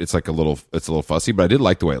suit. It's like it's a little fussy, but I did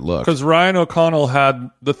like the way it looked. Because Ryan O'Connell had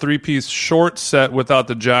the 3-piece short set without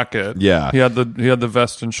the jacket. Yeah, he had the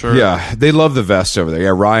vest and shirt. Yeah, they love the vest over there.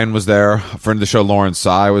 Yeah, Ryan was there. A friend of the show, Lauren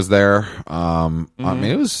Tsai, was there. I mean,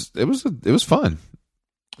 it was fun.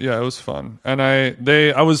 Yeah, it was fun, and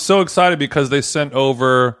I was so excited because they sent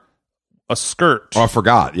over a skirt. Oh, I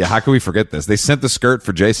forgot. Yeah, how can we forget this? They sent the skirt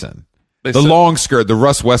for Jason. Long skirt, the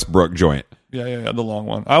Russ Westbrook joint. Yeah, the long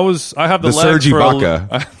one. I have the legs Serge for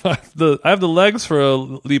Ibaka. I have the legs for a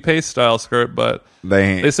Lee Pace style skirt, but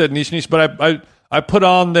they said niche. But I put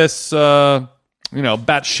on this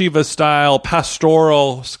Bathsheba style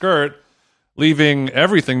pastoral skirt, leaving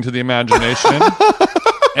everything to the imagination.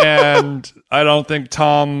 and I don't think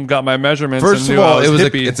Tom got my measurements. First and of knew all, I was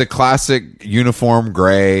hippie. it's a classic uniform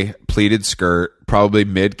gray pleated skirt, probably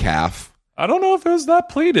mid calf. I don't know if it was that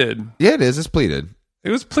pleated. Yeah, it is. It's pleated. It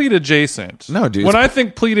was pleat adjacent. No, dude, When it's- I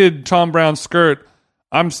think pleated Tom Brown skirt,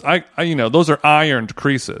 I those are ironed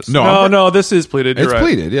creases. No, no, this is pleated. You're It's right.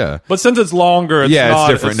 pleated, yeah. But since it's longer, it's Yeah,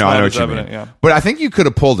 not, it's different. No, I not know as what you evident, mean. Yeah. But I think you could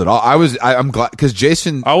have pulled it off. I'm glad because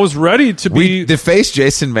Jason, I was ready to be the face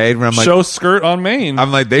Jason made when I'm like, show skirt on Maine.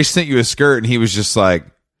 I'm like, they sent you a skirt, and he was just like,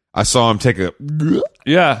 I saw him take a.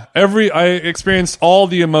 Yeah, I experienced all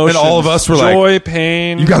the emotions. And all of us were like, joy,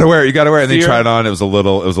 pain. You gotta wear it. You gotta wear it. And they Fear. tried it on. It was a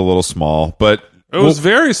little small, but It was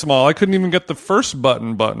very small. I couldn't even get the first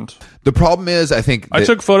button buttoned. the problem is, I think I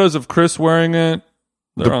took photos of Chris wearing it.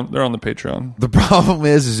 They're on the Patreon. the problem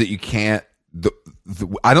is that you can't.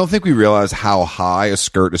 I don't think we realize how high a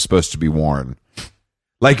skirt is supposed to be worn.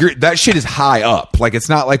 Like that shit is high up. Like it's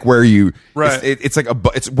not like where you. Right. It's like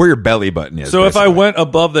it's where your belly button is. So if I basically. went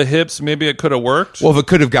above the hips, maybe it could have worked. well, if it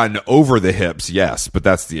could have gotten over the hips, yes, but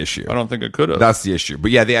that's the issue. I don't think it could have. That's the issue.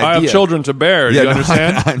 But yeah, the idea. I have children to bear. Do Yeah, you no,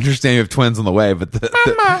 understand? I understand you have twins on the way, but the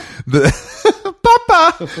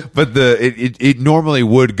Papa, but it normally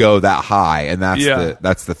would go that high, and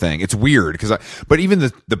that's the thing. It's weird because but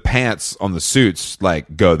even the pants on the suits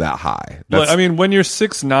like go that high. Look, I mean, when you're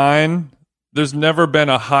 6'9", there's never been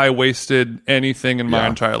a high waisted anything in my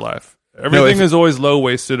entire life. Everything is always low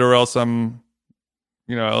waisted, or else I'm,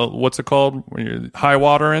 what's it called when you're high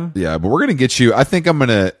watering? Yeah, but we're gonna get you. I think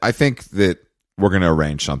that we're gonna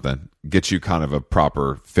arrange something, get you kind of a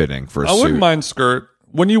proper fitting for a suit. I wouldn't mind skirt.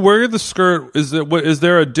 When you wear the skirt, is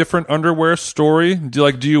there a different underwear story?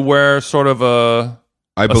 Do you wear sort of a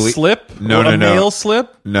slip? No, a male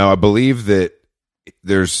slip? No, I believe that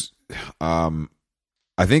there's.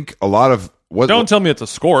 I think a lot of what. Don't tell me it's a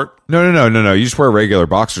skort. No. You just wear regular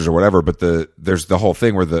boxers or whatever. But there's the whole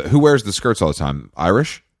thing where who wears the skirts all the time?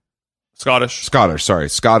 Irish, Scottish. Sorry,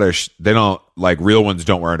 Scottish. They don't like real ones.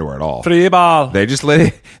 Don't wear underwear at all. Free ball. They just let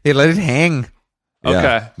it hang. Yeah,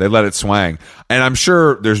 Okay. They let it swing. And I'm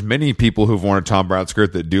sure there's many people who've worn a Tom Brown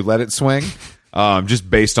skirt that do let it swing, just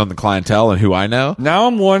based on the clientele and who I know. Now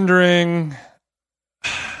I'm wondering.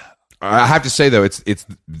 I have to say, though, it's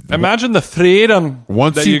Imagine the freedom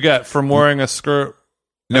Once that you- you get from wearing a skirt.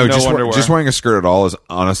 no, and just underwear. just wearing a skirt at all is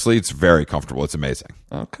honestly, it's very comfortable. It's amazing.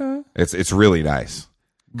 Okay. It's really nice.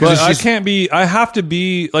 But it's just- I have to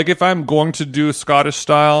be, like, if I'm going to do Scottish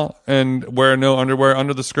style and wear no underwear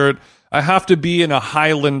under the skirt, I have to be in a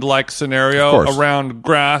Highland-like scenario Of course. around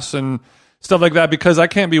grass and stuff like that, because I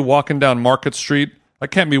can't be walking down Market Street. I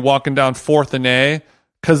can't be walking down 4th and A,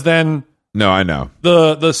 because then No, I know.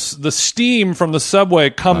 the steam from the subway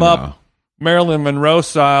come I know. up Marilyn Monroe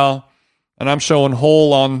style, and I'm showing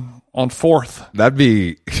hole on 4th. That'd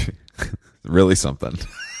be really something.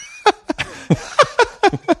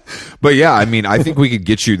 But yeah, I mean, I think we could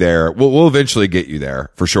get you there. We'll eventually get you there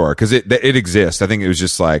for sure, because it exists. I think it was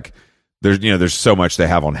just like there's so much they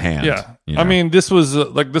have on hand. Yeah. you know? I mean, this was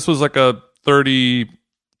like a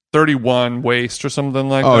 31 waist or something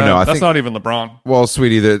like Oh, that. no, I That's think- not even LeBron. well,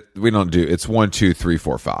 sweetie, that we don't do. It's 1, 2, 3,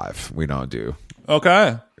 4, 5. We don't do.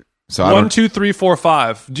 Okay. So I 1, don't 2, 3, 4,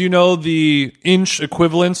 5. Do you know the inch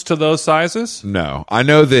equivalents to those sizes? No, I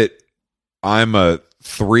know that I'm a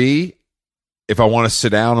 3. If I want to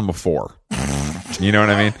sit down, I'm a 4. You know what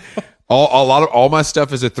I mean? All my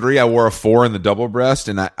stuff is a 3. I wore a 4 in the double breast,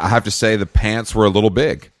 and I have to say the pants were a little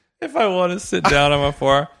big. If I want to sit down, I'm a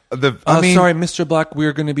 4. I mean, Sorry, Mr. Black,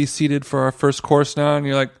 we're going to be seated for our first course now. And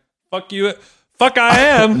you're like, fuck you. Fuck, I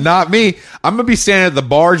am. not me. I'm gonna be standing at the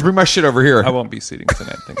barge. Bring my shit over here. I won't be seating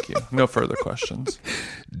tonight. Thank you. No further questions.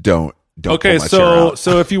 Don't. Okay, pull my chair out.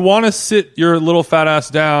 so if you want to sit your little fat ass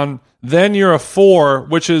down, then you're a 4,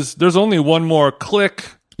 which is, there's only one more click.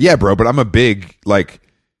 Yeah, bro. But I'm a big like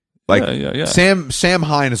Yeah. Sam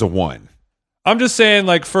Hine is a 1. I'm just saying,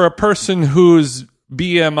 like, for a person whose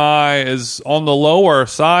BMI is on the lower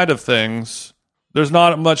side of things, there's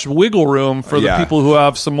not much wiggle room for the Yeah. people who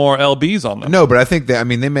have some more LBs on them. No, but I think they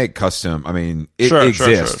make custom. I mean, it Sure,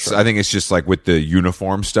 exists. sure. I think it's just like with the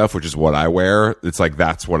uniform stuff, which is what I wear. It's like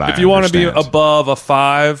that's what I. If you want to be understand. above a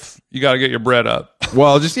 5, you got to get your bread up.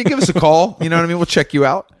 well, just give us a call. You know what I mean? We'll check you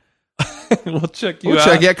out. We'll check you We'll out.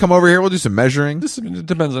 check. Yeah, come over here. We'll do some measuring. It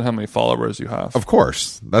depends on how many followers you have. Of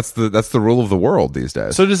course, that's the rule of the world these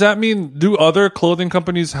days. So does that mean, do other clothing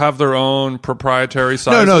companies have their own proprietary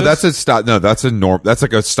sizes? no, that's a style. No, that's a norm. That's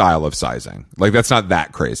like a style of sizing. Like that's not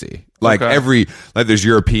that crazy. Like Okay. there's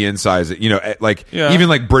European size. You know, like Yeah. even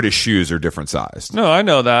like British shoes are different sized. No, I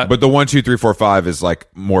know that. But the 1, 2, 3, 4, 5 is like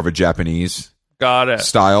more of a Japanese. Got it.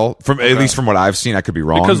 style. At least from what I've seen, I could be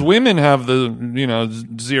wrong. Because women have the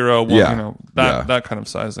 0, 1, Yeah. that kind of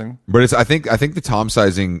sizing. But I think the Tom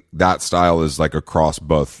sizing, that style is like across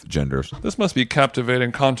both genders. This must be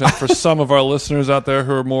captivating content for some of our listeners out there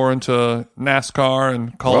who are more into NASCAR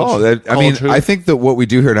and college. I think that what we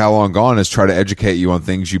do here at How Long Gone is try to educate you on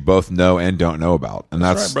things you both know and don't know about, and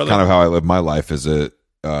that's right, kind of how I live my life as a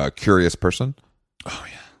curious person.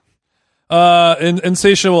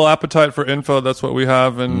 Insatiable appetite for info. That's what we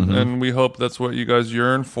have, and we hope that's what you guys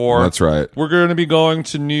yearn for. That's right. We're going to be going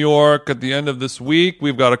to New York at the end of this week.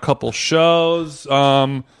 We've got a couple shows.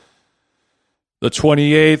 The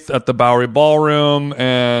 28th at the Bowery Ballroom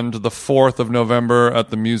and the 4th of November at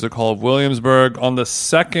the Music Hall of Williamsburg. On the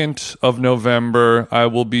 2nd of November, I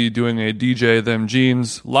will be doing a DJ Them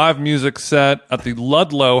Jeans live music set at the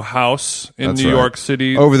Ludlow House in New York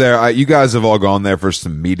City. Over there, you guys have all gone there for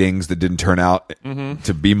some meetings that didn't turn out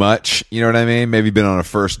to be much. You know what I mean? Maybe been on a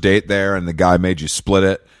first date there and the guy made you split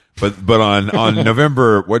it. But on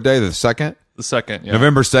November, what day? The 2nd? The 2nd, yeah.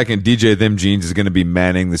 November 2nd, DJ Them Jeans is going to be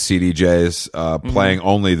manning the CDJs, playing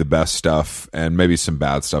only the best stuff and maybe some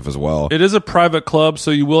bad stuff as well. It is a private club,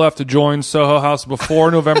 so you will have to join Soho House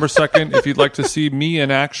before November 2nd if you'd like to see me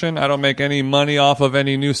in action. I don't make any money off of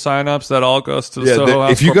any new signups. That all goes to the Soho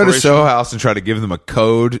House. If you go to Soho House and try to give them a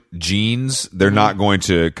code jeans, they're not going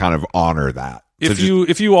to kind of honor that.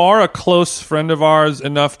 If you are a close friend of ours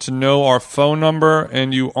enough to know our phone number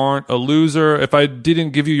and you aren't a loser, if I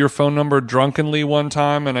didn't give you your phone number drunkenly one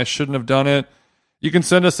time and I shouldn't have done it, you can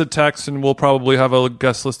send us a text and we'll probably have a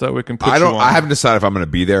guest list that we can put you on. I haven't decided if I'm going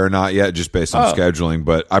to be there or not yet, just based on scheduling.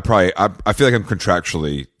 But I feel like I'm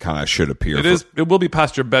contractually kind of should appear. It will be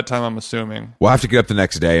past your bedtime, I'm assuming. We'll have to get up the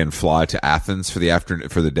next day and fly to Athens for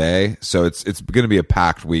the day. So it's going to be a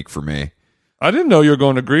packed week for me. I didn't know you were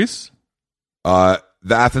going to Greece. The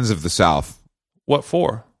Athens of the South. What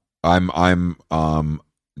for? I'm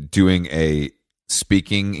doing a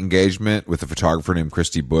speaking engagement with a photographer named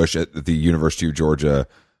Christy Bush at the University of Georgia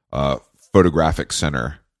Photographic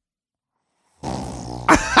Center.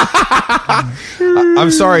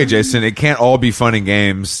 I'm sorry, Jason. It can't all be fun and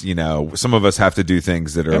games. You know, some of us have to do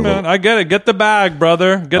things that are. Hey, man, I get it. Get the bag,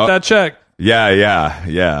 brother. Get that check.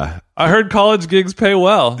 Yeah. I heard college gigs pay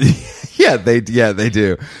well. Yeah, they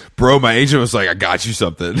do. Bro, my agent was like, I got you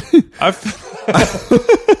something. I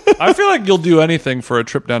feel like you'll do anything for a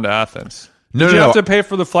trip down to Athens. Did you have to pay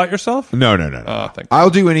for the flight yourself? No. Thank you.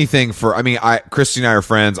 I'll do anything Christy and I are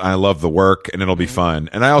friends. I love the work and it'll be fun.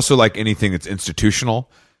 And I also like anything that's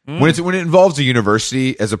institutional. When it involves a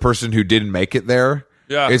university, as a person who didn't make it there,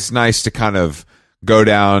 it's nice to kind of go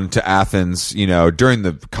down to Athens, during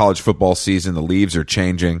the college football season. The leaves are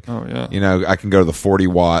changing. Oh, yeah. I can go to the 40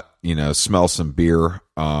 watt, smell some beer.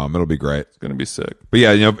 It'll be great. It's going to be sick. But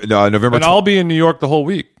yeah, November. And I'll be in New York the whole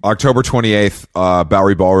week. October 28th,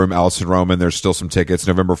 Bowery Ballroom, Allison Roman. There's still some tickets.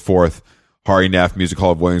 November 4th, Hari Neff, Music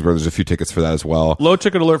Hall of Williamsburg. There's a few tickets for that as well. Low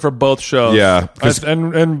ticket alert for both shows. Yeah.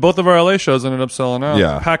 And both of our LA shows ended up selling out.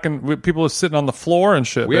 Yeah. People were sitting on the floor and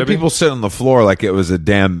shit. We had people sitting on the floor like it was a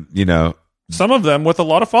damn, Some of them with a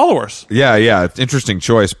lot of followers. Yeah, it's interesting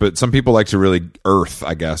choice, but some people like to really earth,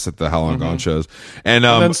 I guess, at the How Long Gone shows. And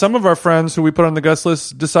then some of our friends who we put on the guest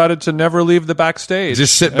list decided to never leave the backstage.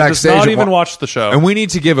 Just sit backstage. Not even watch the show. And we need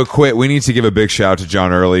to give a big shout out to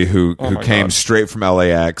John Early, who came straight from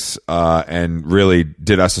LAX and really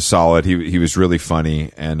did us a solid. He was really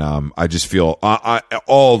funny, and I just feel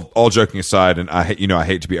all joking aside, and I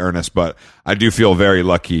hate to be earnest, but I do feel very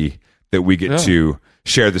lucky that we get to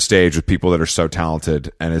share the stage with people that are so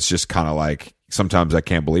talented, and it's just kind of like sometimes I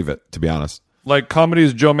can't believe it, to be honest. Like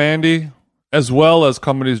comedy's Joe Mandy, as well as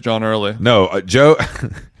comedy's John Early. No, Joe.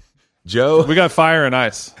 We got fire and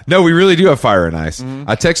ice. No, we really do have fire and ice.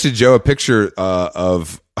 I texted Joe a picture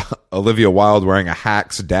of Olivia Wilde wearing a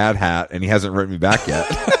Hacks dad hat, and he hasn't written me back yet.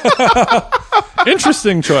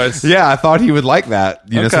 Interesting choice. Yeah, I thought he would like that.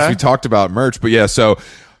 Since we talked about merch, but yeah. So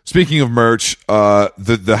speaking of merch,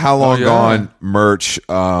 the How Long Gone merch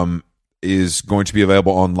is going to be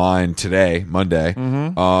available online today, Monday.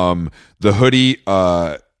 The hoodie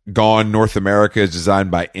Gone North America is designed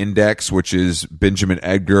by Index, which is Benjamin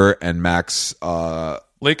Edgar and Max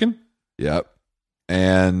Lakin. Yep.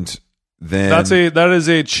 And then that is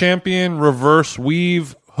a Champion reverse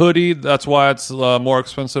weave hoodie. That's why it's more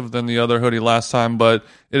expensive than the other hoodie last time, but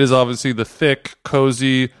it is obviously the thick,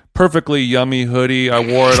 cozy, perfectly yummy hoodie. I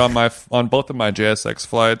wore it on both of my JSX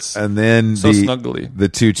flights. And then snuggly. The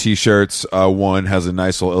two t-shirts, one has a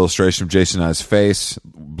nice little illustration of Jason I's face.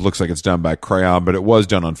 Looks like it's done by crayon, but it was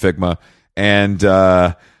done on Figma. And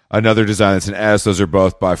another design that's an S. Those are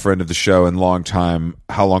both by a friend of the show and longtime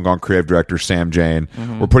How Long Gone creative director Sam Jane.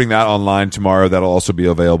 We're putting that online tomorrow. That'll also be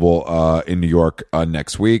available in New York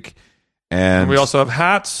next week. And we also have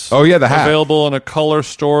hats. Oh yeah, the hat available in a color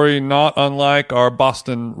story, not unlike our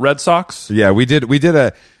Boston Red Sox. Yeah, we did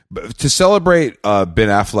a to celebrate Ben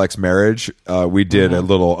Affleck's marriage. We did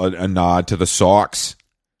a nod to the Sox.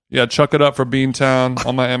 Yeah, chuck it up for Beantown.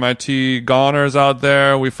 All my MIT goners out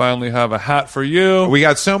there. We finally have a hat for you. We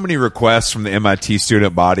got so many requests from the MIT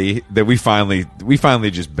student body that we finally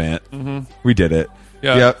just bent. We did it.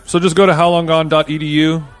 Yeah. Yep. So just go to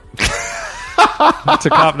howlonggone.edu. to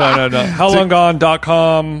cop no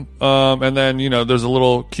howlonggone.com and then there's a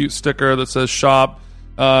little cute sticker that says shop,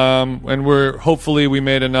 and hopefully we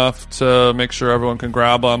made enough to make sure everyone can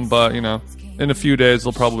grab them, but in a few days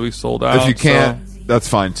they'll probably be sold out. If you can't, that's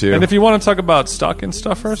fine too. And if you want to talk about stocking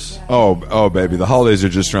stuffers, oh baby, the holidays are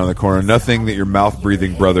just around the corner. Nothing that your mouth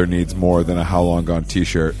breathing brother needs more than a How Long Gone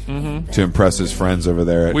t-shirt to impress his friends over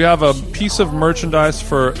there. We have a piece of merchandise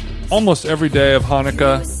for almost every day of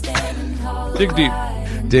Hanukkah. Dig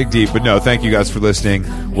deep. But no, thank you guys for listening.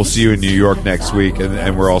 We'll see you in New York next week,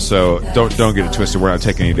 and we're also don't get it twisted, we're not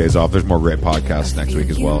taking any days off. There's more great podcasts next week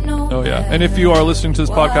as well. Oh yeah. And if you are listening to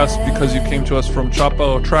this podcast because you came to us from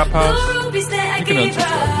Chapo Trap House, you can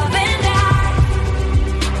unsubscribe.